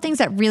a couple things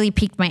that really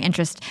piqued my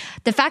interest.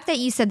 The fact that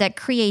you said that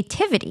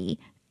creativity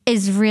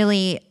is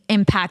really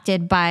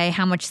impacted by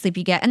how much sleep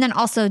you get. And then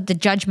also the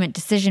judgment,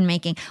 decision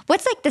making.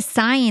 What's like the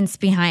science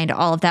behind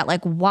all of that?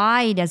 Like,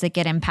 why does it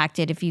get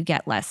impacted if you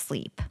get less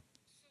sleep?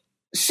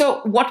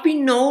 So what we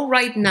know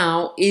right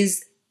now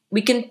is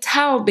we can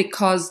tell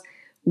because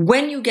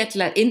when you get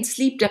in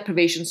sleep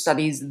deprivation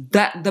studies,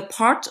 that the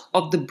part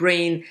of the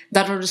brain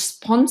that are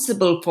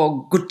responsible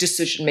for good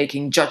decision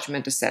making,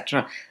 judgment,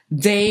 etc.,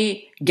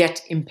 they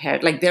get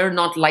impaired. Like they're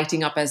not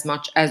lighting up as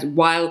much as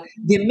while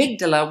the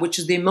amygdala, which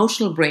is the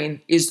emotional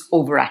brain, is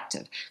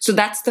overactive. So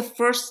that's the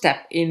first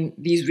step in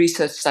these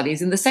research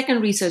studies. In the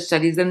second research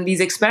studies, then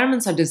these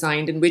experiments are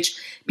designed in which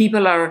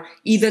people are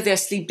either they're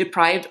sleep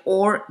deprived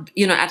or,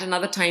 at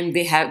another time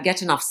they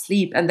get enough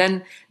sleep, and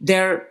then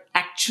their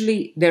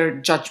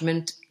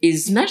judgment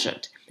is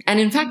measured. And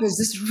in fact, there's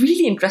this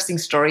really interesting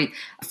story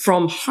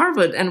from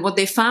Harvard. And what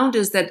they found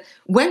is that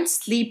when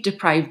sleep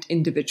deprived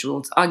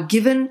individuals are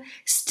given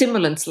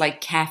stimulants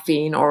like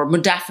caffeine or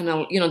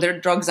modafinil, there are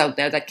drugs out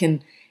there that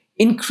can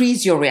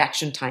increase your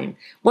reaction time.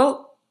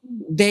 Well,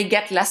 they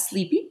get less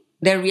sleepy.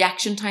 Their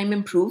reaction time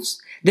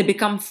improves. They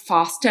become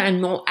faster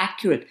and more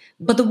accurate.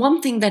 But the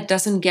one thing that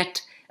doesn't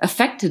get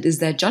affected is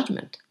their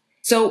judgment.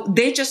 So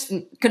they just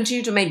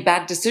continue to make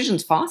bad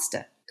decisions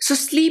faster. So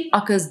sleep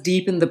occurs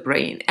deep in the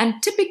brain.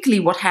 And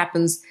typically what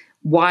happens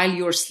while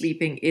you're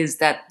sleeping is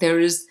that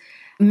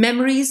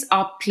memories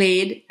are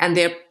played, and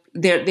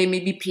they may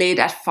be played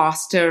at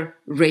faster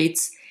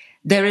rates.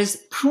 There is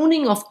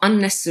pruning of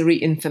unnecessary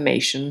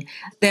information.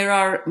 There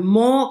are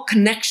more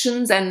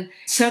connections and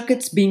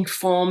circuits being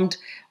formed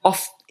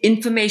of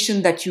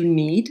information that you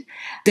need.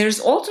 There's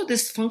also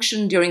this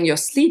function during your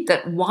sleep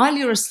that while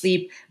you're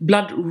asleep,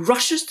 blood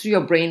rushes through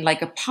your brain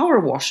like a power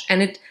wash,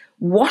 and it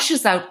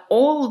washes out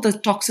all the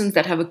toxins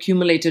that have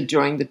accumulated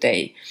during the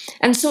day.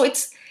 And so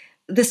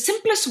the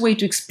simplest way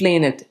to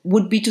explain it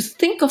would be to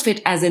think of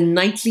it as a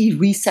nightly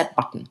reset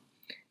button.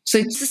 So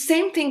it's the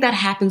same thing that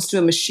happens to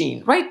a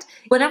machine, right?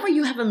 Whenever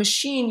you have a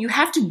machine, you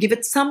have to give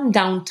it some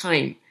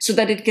downtime so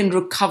that it can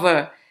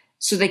recover,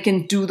 so they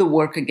can do the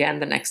work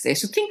again the next day.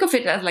 So think of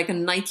it as like a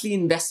nightly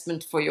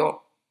investment for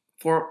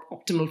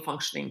optimal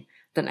functioning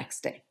the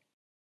next day.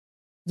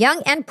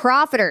 Young and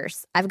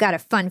profiters, I've got a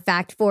fun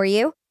fact for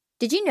you.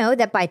 Did you know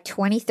that by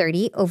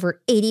 2030,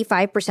 over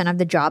 85% of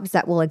the jobs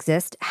that will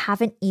exist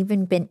haven't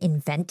even been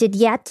invented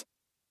yet?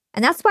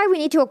 And that's why we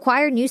need to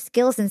acquire new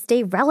skills and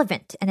stay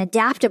relevant and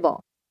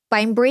adaptable.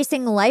 By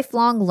embracing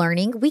lifelong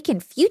learning, we can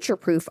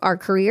future-proof our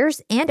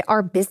careers and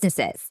our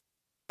businesses.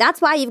 That's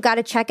why you've got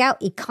to check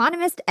out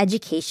Economist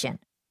Education.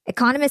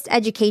 Economist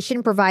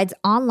Education provides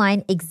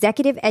online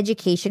executive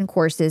education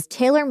courses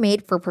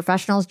tailor-made for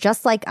professionals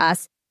just like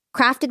us,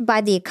 crafted by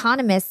The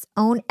Economist's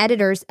own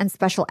editors and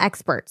special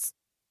experts.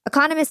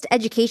 Economist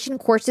Education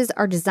courses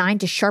are designed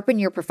to sharpen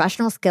your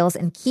professional skills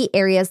in key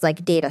areas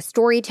like data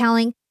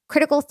storytelling,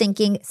 critical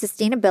thinking,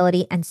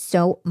 sustainability, and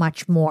so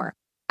much more.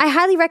 I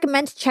highly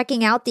recommend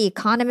checking out the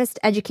Economist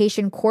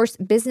Education course,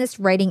 Business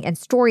Writing and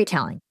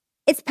Storytelling.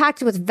 It's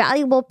packed with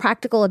valuable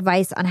practical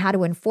advice on how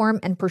to inform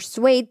and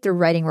persuade through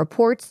writing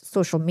reports,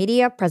 social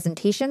media,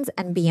 presentations,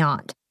 and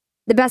beyond.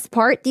 The best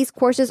part, these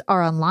courses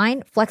are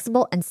online,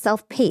 flexible, and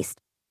self-paced,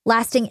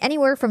 lasting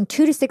anywhere from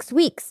 2 to 6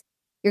 weeks.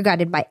 You're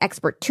guided by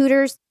expert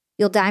tutors.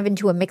 You'll dive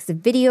into a mix of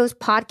videos,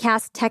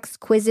 podcasts, texts,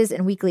 quizzes,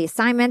 and weekly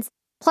assignments.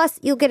 Plus,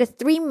 you'll get a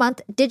 3-month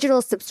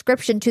digital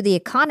subscription to The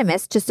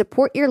Economist to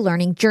support your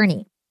learning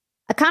journey.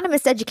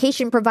 Economist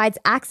Education provides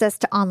access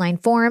to online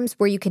forums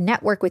where you can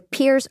network with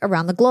peers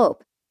around the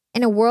globe.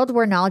 In a world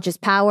where knowledge is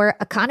power,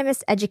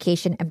 Economist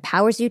Education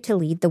empowers you to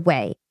lead the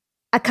way.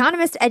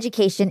 Economist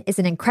Education is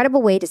an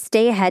incredible way to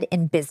stay ahead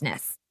in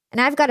business. And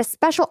I've got a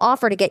special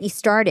offer to get you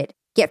started.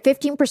 Get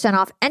 15%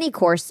 off any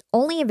course,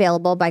 only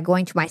available by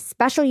going to my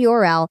special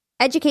URL,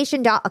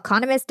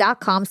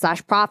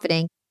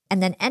 education.economist.com/profiting,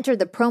 and then enter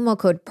the promo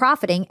code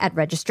profiting at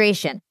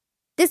registration.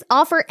 This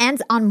offer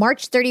ends on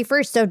March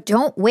 31st, so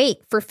don't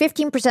wait. For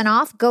 15%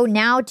 off, go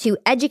now to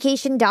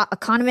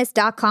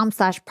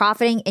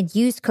education.economist.com/profiting and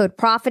use code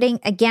profiting.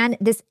 Again,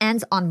 this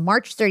ends on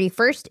March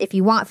 31st. If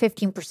you want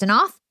 15%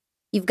 off,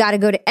 you've got to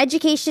go to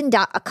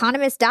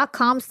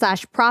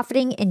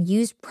education.economist.com/profiting and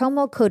use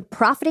promo code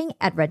profiting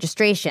at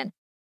registration.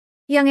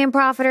 Young and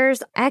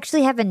profiters, I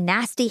actually have a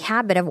nasty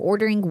habit of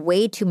ordering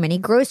way too many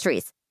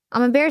groceries.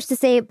 I'm embarrassed to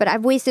say it, but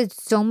I've wasted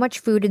so much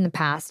food in the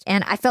past,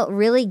 and I felt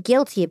really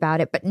guilty about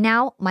it, but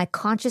now my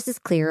conscience is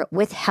clear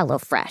with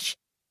HelloFresh.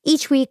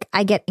 Each week,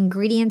 I get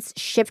ingredients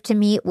shipped to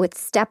me with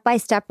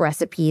step-by-step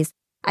recipes.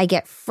 I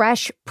get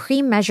fresh,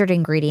 pre-measured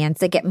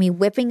ingredients that get me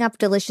whipping up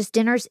delicious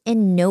dinners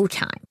in no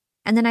time.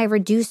 And then I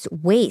reduce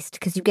waste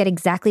because you get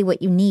exactly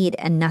what you need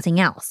and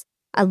nothing else.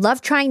 I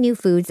love trying new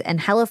foods,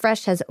 and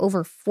HelloFresh has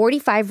over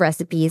 45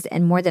 recipes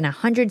and more than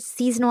 100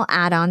 seasonal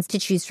add-ons to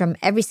choose from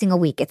every single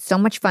week. It's so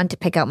much fun to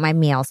pick out my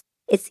meals.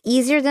 It's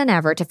easier than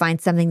ever to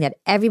find something that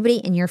everybody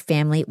in your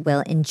family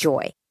will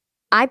enjoy.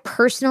 I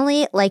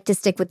personally like to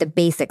stick with the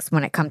basics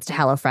when it comes to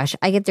HelloFresh.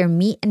 I get their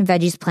meat and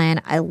veggies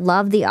plan. I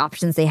love the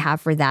options they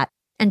have for that.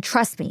 And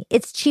trust me,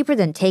 it's cheaper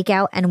than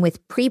takeout, and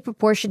with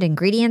pre-proportioned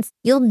ingredients,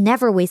 you'll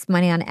never waste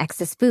money on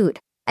excess food.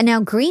 And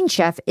now Green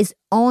Chef is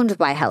owned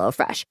by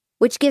HelloFresh,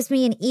 which gives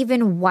me an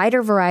even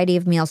wider variety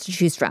of meals to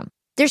choose from.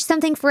 There's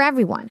something for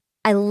everyone.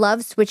 I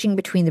love switching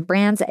between the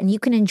brands, and you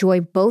can enjoy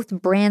both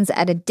brands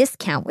at a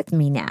discount with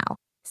me now.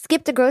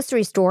 Skip the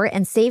grocery store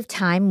and save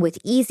time with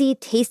easy,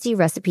 tasty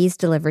recipes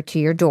delivered to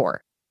your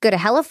door. Go to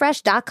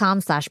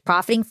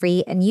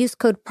HelloFresh.com/profitingfree and use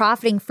code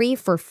profitingfree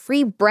for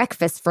free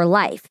breakfast for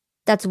life.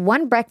 That's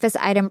one breakfast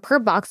item per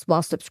box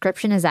while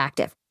subscription is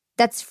active.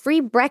 That's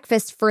free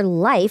breakfast for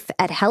life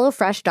at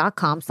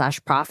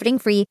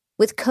HelloFresh.com/profitingfree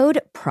with code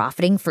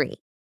profitingfree.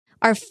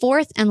 Our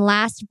fourth and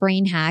last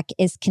brain hack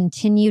is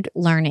continued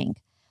learning.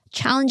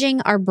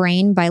 Challenging our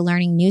brain by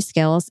learning new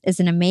skills is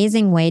an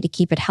amazing way to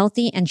keep it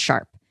healthy and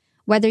sharp.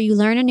 Whether you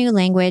learn a new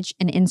language,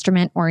 an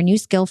instrument, or a new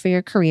skill for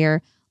your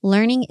career,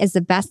 learning is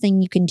the best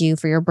thing you can do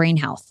for your brain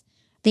health.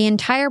 The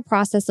entire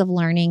process of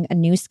learning a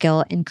new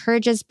skill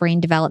encourages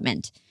brain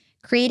development.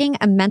 Creating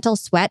a mental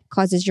sweat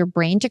causes your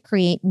brain to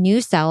create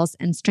new cells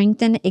and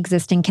strengthen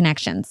existing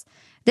connections.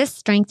 This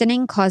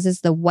strengthening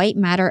causes the white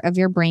matter of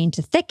your brain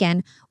to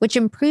thicken, which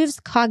improves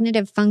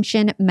cognitive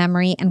function,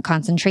 memory, and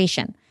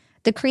concentration.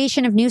 The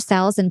creation of new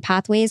cells and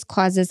pathways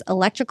causes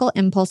electrical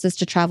impulses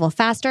to travel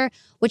faster,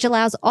 which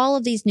allows all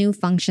of these new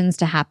functions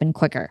to happen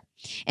quicker.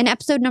 In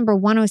episode number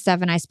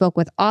 107, I spoke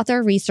with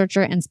author,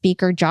 researcher, and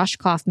speaker Josh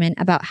Kaufman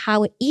about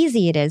how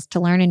easy it is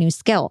to learn a new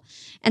skill,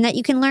 and that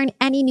you can learn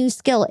any new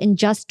skill in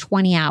just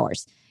 20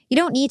 hours. You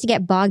don't need to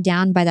get bogged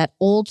down by that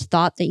old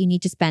thought that you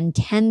need to spend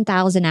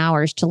 10,000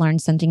 hours to learn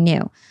something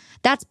new.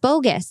 That's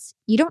bogus.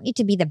 You don't need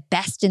to be the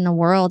best in the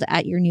world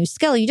at your new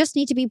skill. You just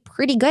need to be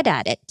pretty good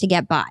at it to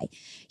get by.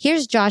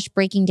 Here's Josh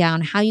breaking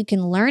down how you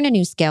can learn a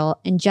new skill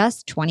in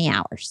just 20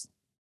 hours.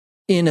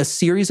 In a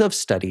series of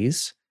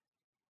studies,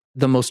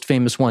 the most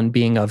famous one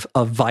being of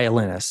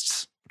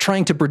violinists,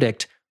 trying to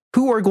predict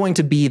who are going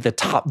to be the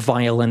top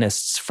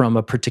violinists from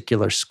a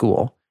particular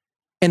school.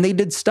 And they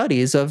did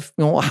studies of,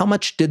 how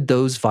much did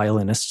those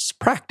violinists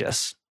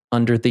practice,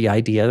 under the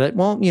idea that,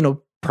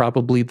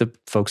 probably the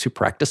folks who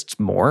practiced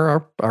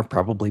more are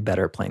probably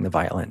better at playing the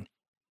violin.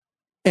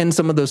 And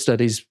some of those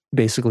studies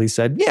basically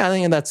said,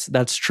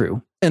 that's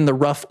true. And the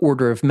rough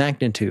order of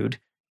magnitude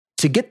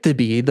to get to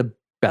be the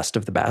best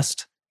of the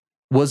best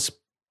was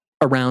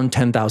around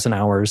 10,000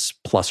 hours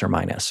plus or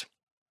minus.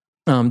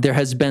 There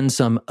has been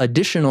some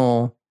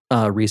additional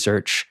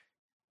research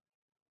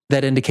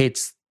that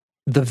indicates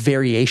the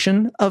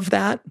variation of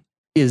that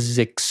is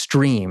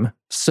extreme.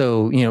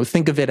 So,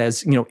 think of it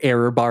as,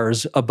 error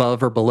bars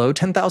above or below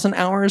 10,000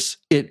 hours.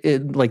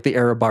 It like the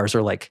error bars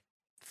are like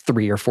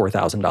 $3,000 or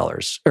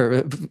 $4,000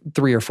 or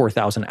 3,000 or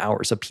 4,000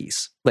 hours a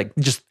piece. Like,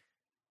 just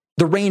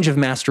the range of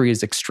mastery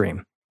is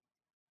extreme.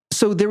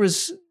 So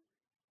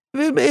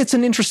it's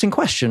an interesting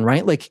question,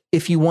 right? Like,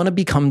 if you want to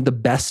become the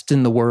best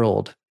in the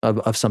world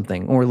of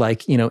something, or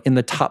like, in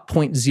the top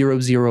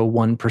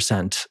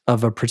 0.001%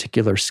 of a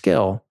particular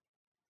skill,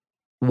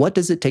 what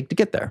does it take to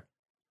get there?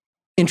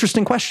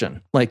 Interesting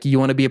question. Like, you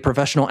want to be a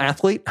professional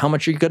athlete? How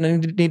much are you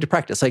going to need to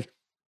practice? Like,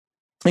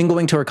 in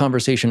going to our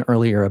conversation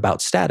earlier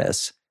about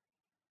status,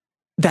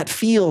 that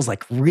feels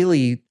like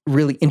really,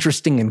 really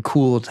interesting and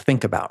cool to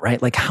think about,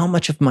 right? Like, how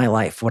much of my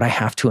life would I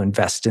have to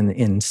invest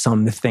in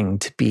something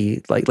to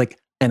be like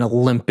an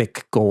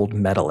Olympic gold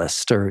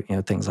medalist, or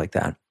things like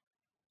that?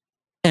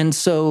 And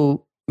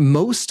so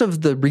most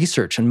of the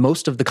research and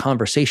most of the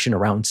conversation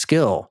around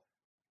skill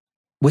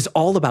was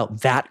all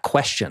about that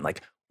question.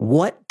 Like,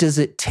 what does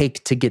it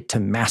take to get to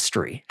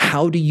mastery?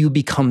 How do you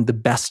become the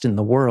best in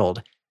the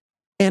world?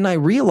 And I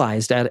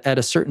realized at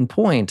a certain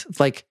point,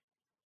 like,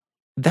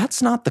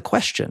 that's not the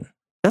question.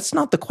 That's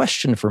not the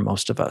question for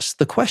most of us.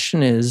 The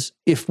question is,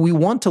 if we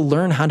want to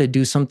learn how to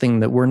do something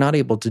that we're not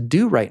able to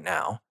do right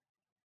now,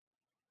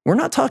 we're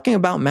not talking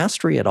about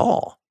mastery at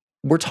all.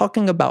 We're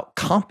talking about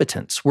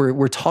competence.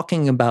 We're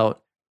talking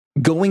about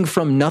going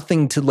from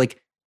nothing to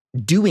like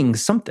doing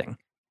something.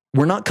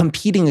 We're not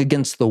competing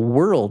against the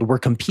world. We're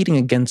competing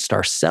against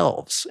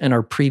ourselves and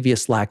our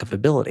previous lack of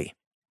ability.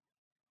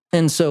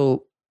 And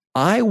so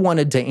I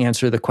wanted to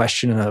answer the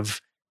question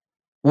of,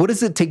 what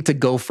does it take to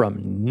go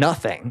from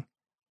nothing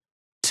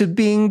to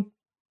being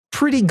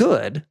pretty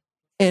good?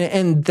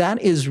 And that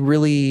is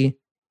really,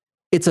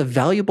 it's a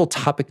valuable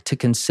topic to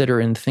consider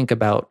and think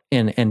about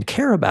and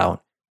care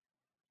about.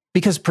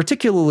 Because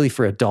particularly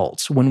for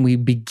adults, when we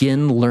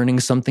begin learning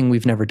something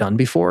we've never done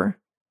before,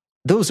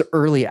 those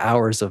early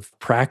hours of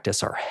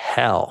practice are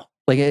hell.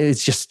 Like,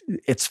 it's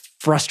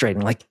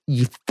frustrating. Like,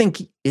 you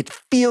think it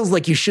feels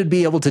like you should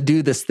be able to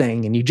do this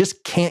thing, and you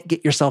just can't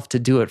get yourself to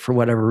do it for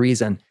whatever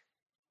reason.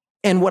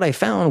 And what I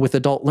found with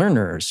adult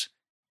learners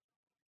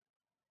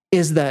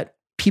is that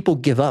people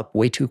give up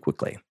way too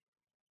quickly.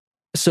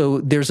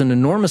 So there's an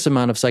enormous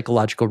amount of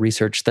psychological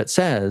research that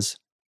says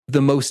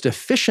the most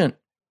efficient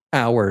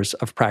hours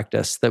of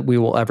practice that we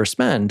will ever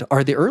spend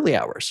are the early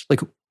hours.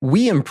 Like,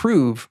 we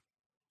improve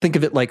think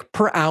of it like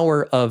per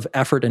hour of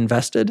effort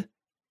invested,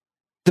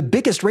 the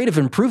biggest rate of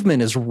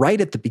improvement is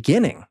right at the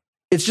beginning.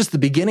 It's just the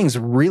beginning's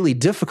really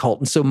difficult.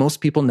 And so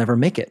most people never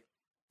make it.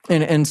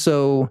 And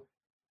so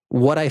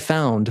what I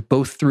found,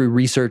 both through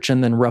research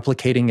and then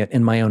replicating it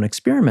in my own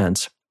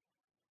experiments,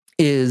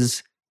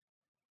 is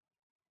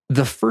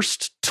the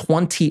first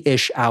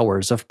 20-ish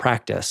hours of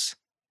practice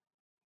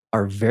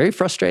are very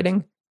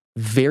frustrating,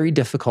 very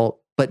difficult,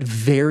 but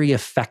very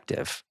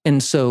effective.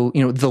 And so,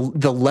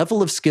 the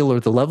level of skill or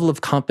the level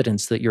of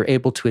competence that you're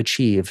able to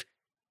achieve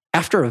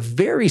after a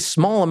very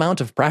small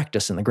amount of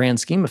practice in the grand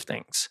scheme of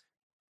things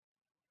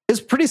is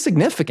pretty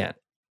significant.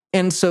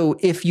 And so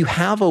if you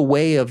have a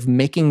way of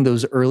making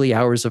those early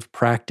hours of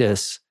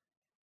practice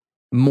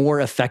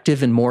more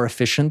effective and more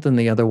efficient than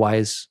they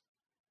otherwise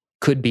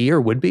could be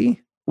or would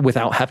be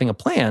without having a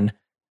plan,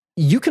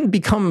 you can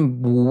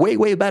become way,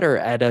 way better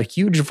at a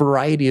huge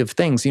variety of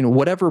things,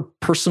 whatever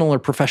personal or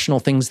professional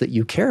things that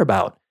you care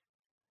about.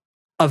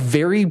 A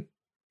very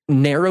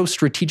narrow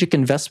strategic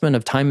investment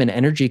of time and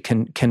energy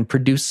can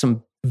produce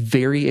some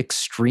very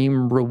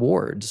extreme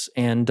rewards.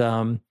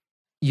 And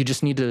you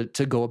just need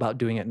to go about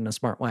doing it in a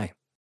smart way.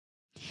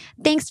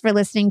 Thanks for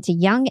listening to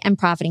Young and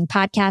Profiting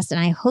Podcast, and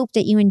I hope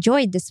that you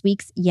enjoyed this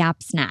week's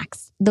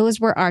YAPSnacks. Those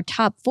were our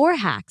top 4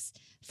 hacks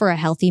for a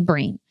healthy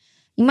brain.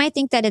 You might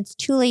think that it's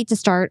too late to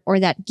start, or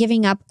that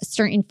giving up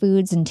certain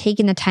foods and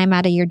taking the time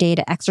out of your day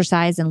to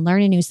exercise and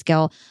learn a new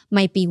skill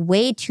might be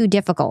way too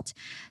difficult.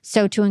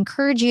 So to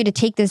encourage you to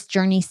take this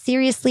journey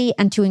seriously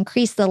and to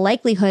increase the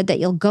likelihood that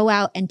you'll go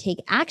out and take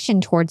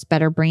action towards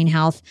better brain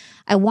health,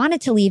 I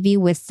wanted to leave you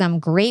with some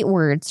great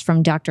words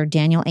from Dr.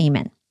 Daniel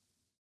Amen.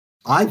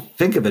 I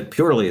think of it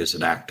purely as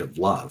an act of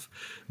love,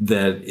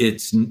 that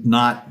it's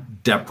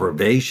not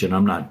deprivation.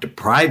 I'm not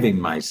depriving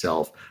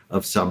myself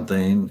of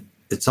something.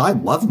 It's I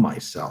love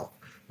myself,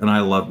 and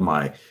I love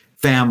my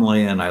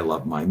family, and I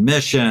love my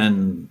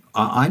mission.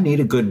 I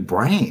need a good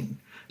brain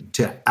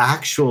to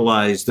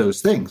actualize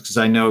those things, because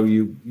I know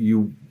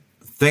you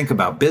think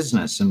about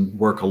business and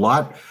work a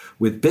lot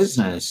with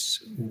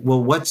business.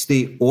 Well, what's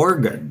the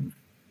organ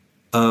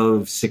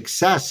of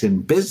success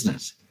in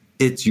business?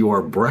 It's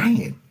your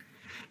brain.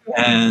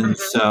 And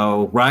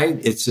so, right,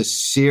 it's a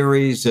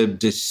series of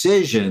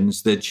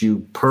decisions that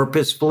you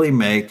purposefully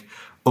make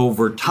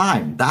over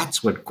time.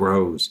 That's what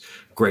grows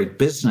great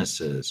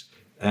businesses.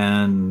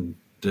 And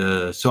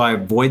so I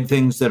avoid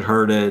things that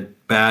hurt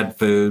it, bad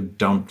food,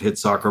 don't hit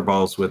soccer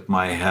balls with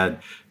my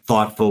head,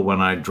 thoughtful when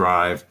I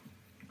drive.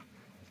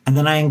 And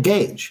then I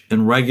engage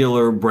in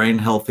regular brain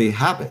healthy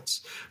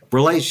habits,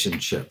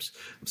 relationships,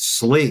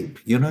 sleep.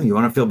 You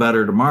want to feel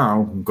better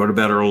tomorrow, go to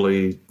bed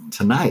early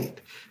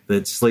tonight.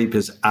 That sleep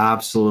is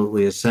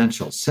absolutely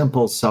essential.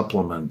 Simple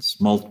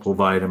supplements, multiple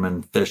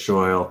vitamin, fish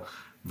oil,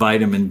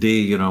 vitamin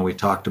D. We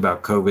talked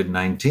about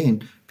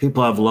COVID-19.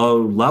 People have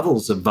low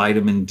levels of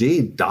vitamin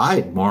D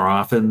died more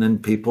often than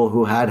people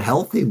who had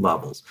healthy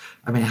levels.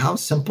 I mean, how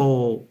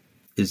simple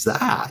is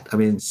that? I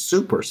mean,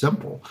 super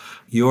simple.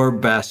 Your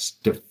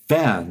best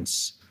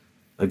defense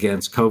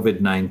against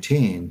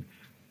COVID-19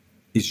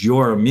 is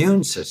your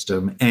immune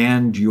system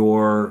and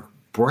your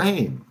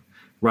brain,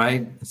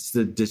 right? It's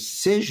the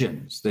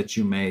decisions that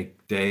you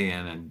make day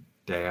in and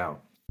day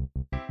out.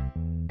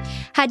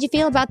 How'd you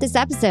feel about this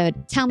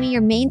episode? Tell me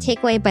your main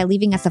takeaway by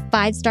leaving us a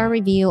 5-star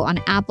review on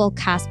Apple,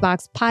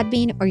 Castbox,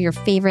 Podbean, or your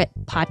favorite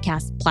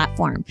podcast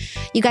platform.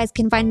 You guys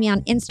can find me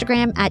on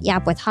Instagram at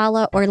Yap with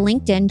Hala, or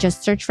LinkedIn.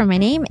 Just search for my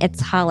name.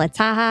 It's Hala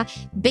Taha.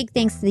 Big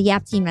thanks to the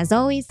Yap team as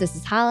always. This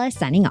is Hala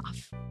signing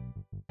off.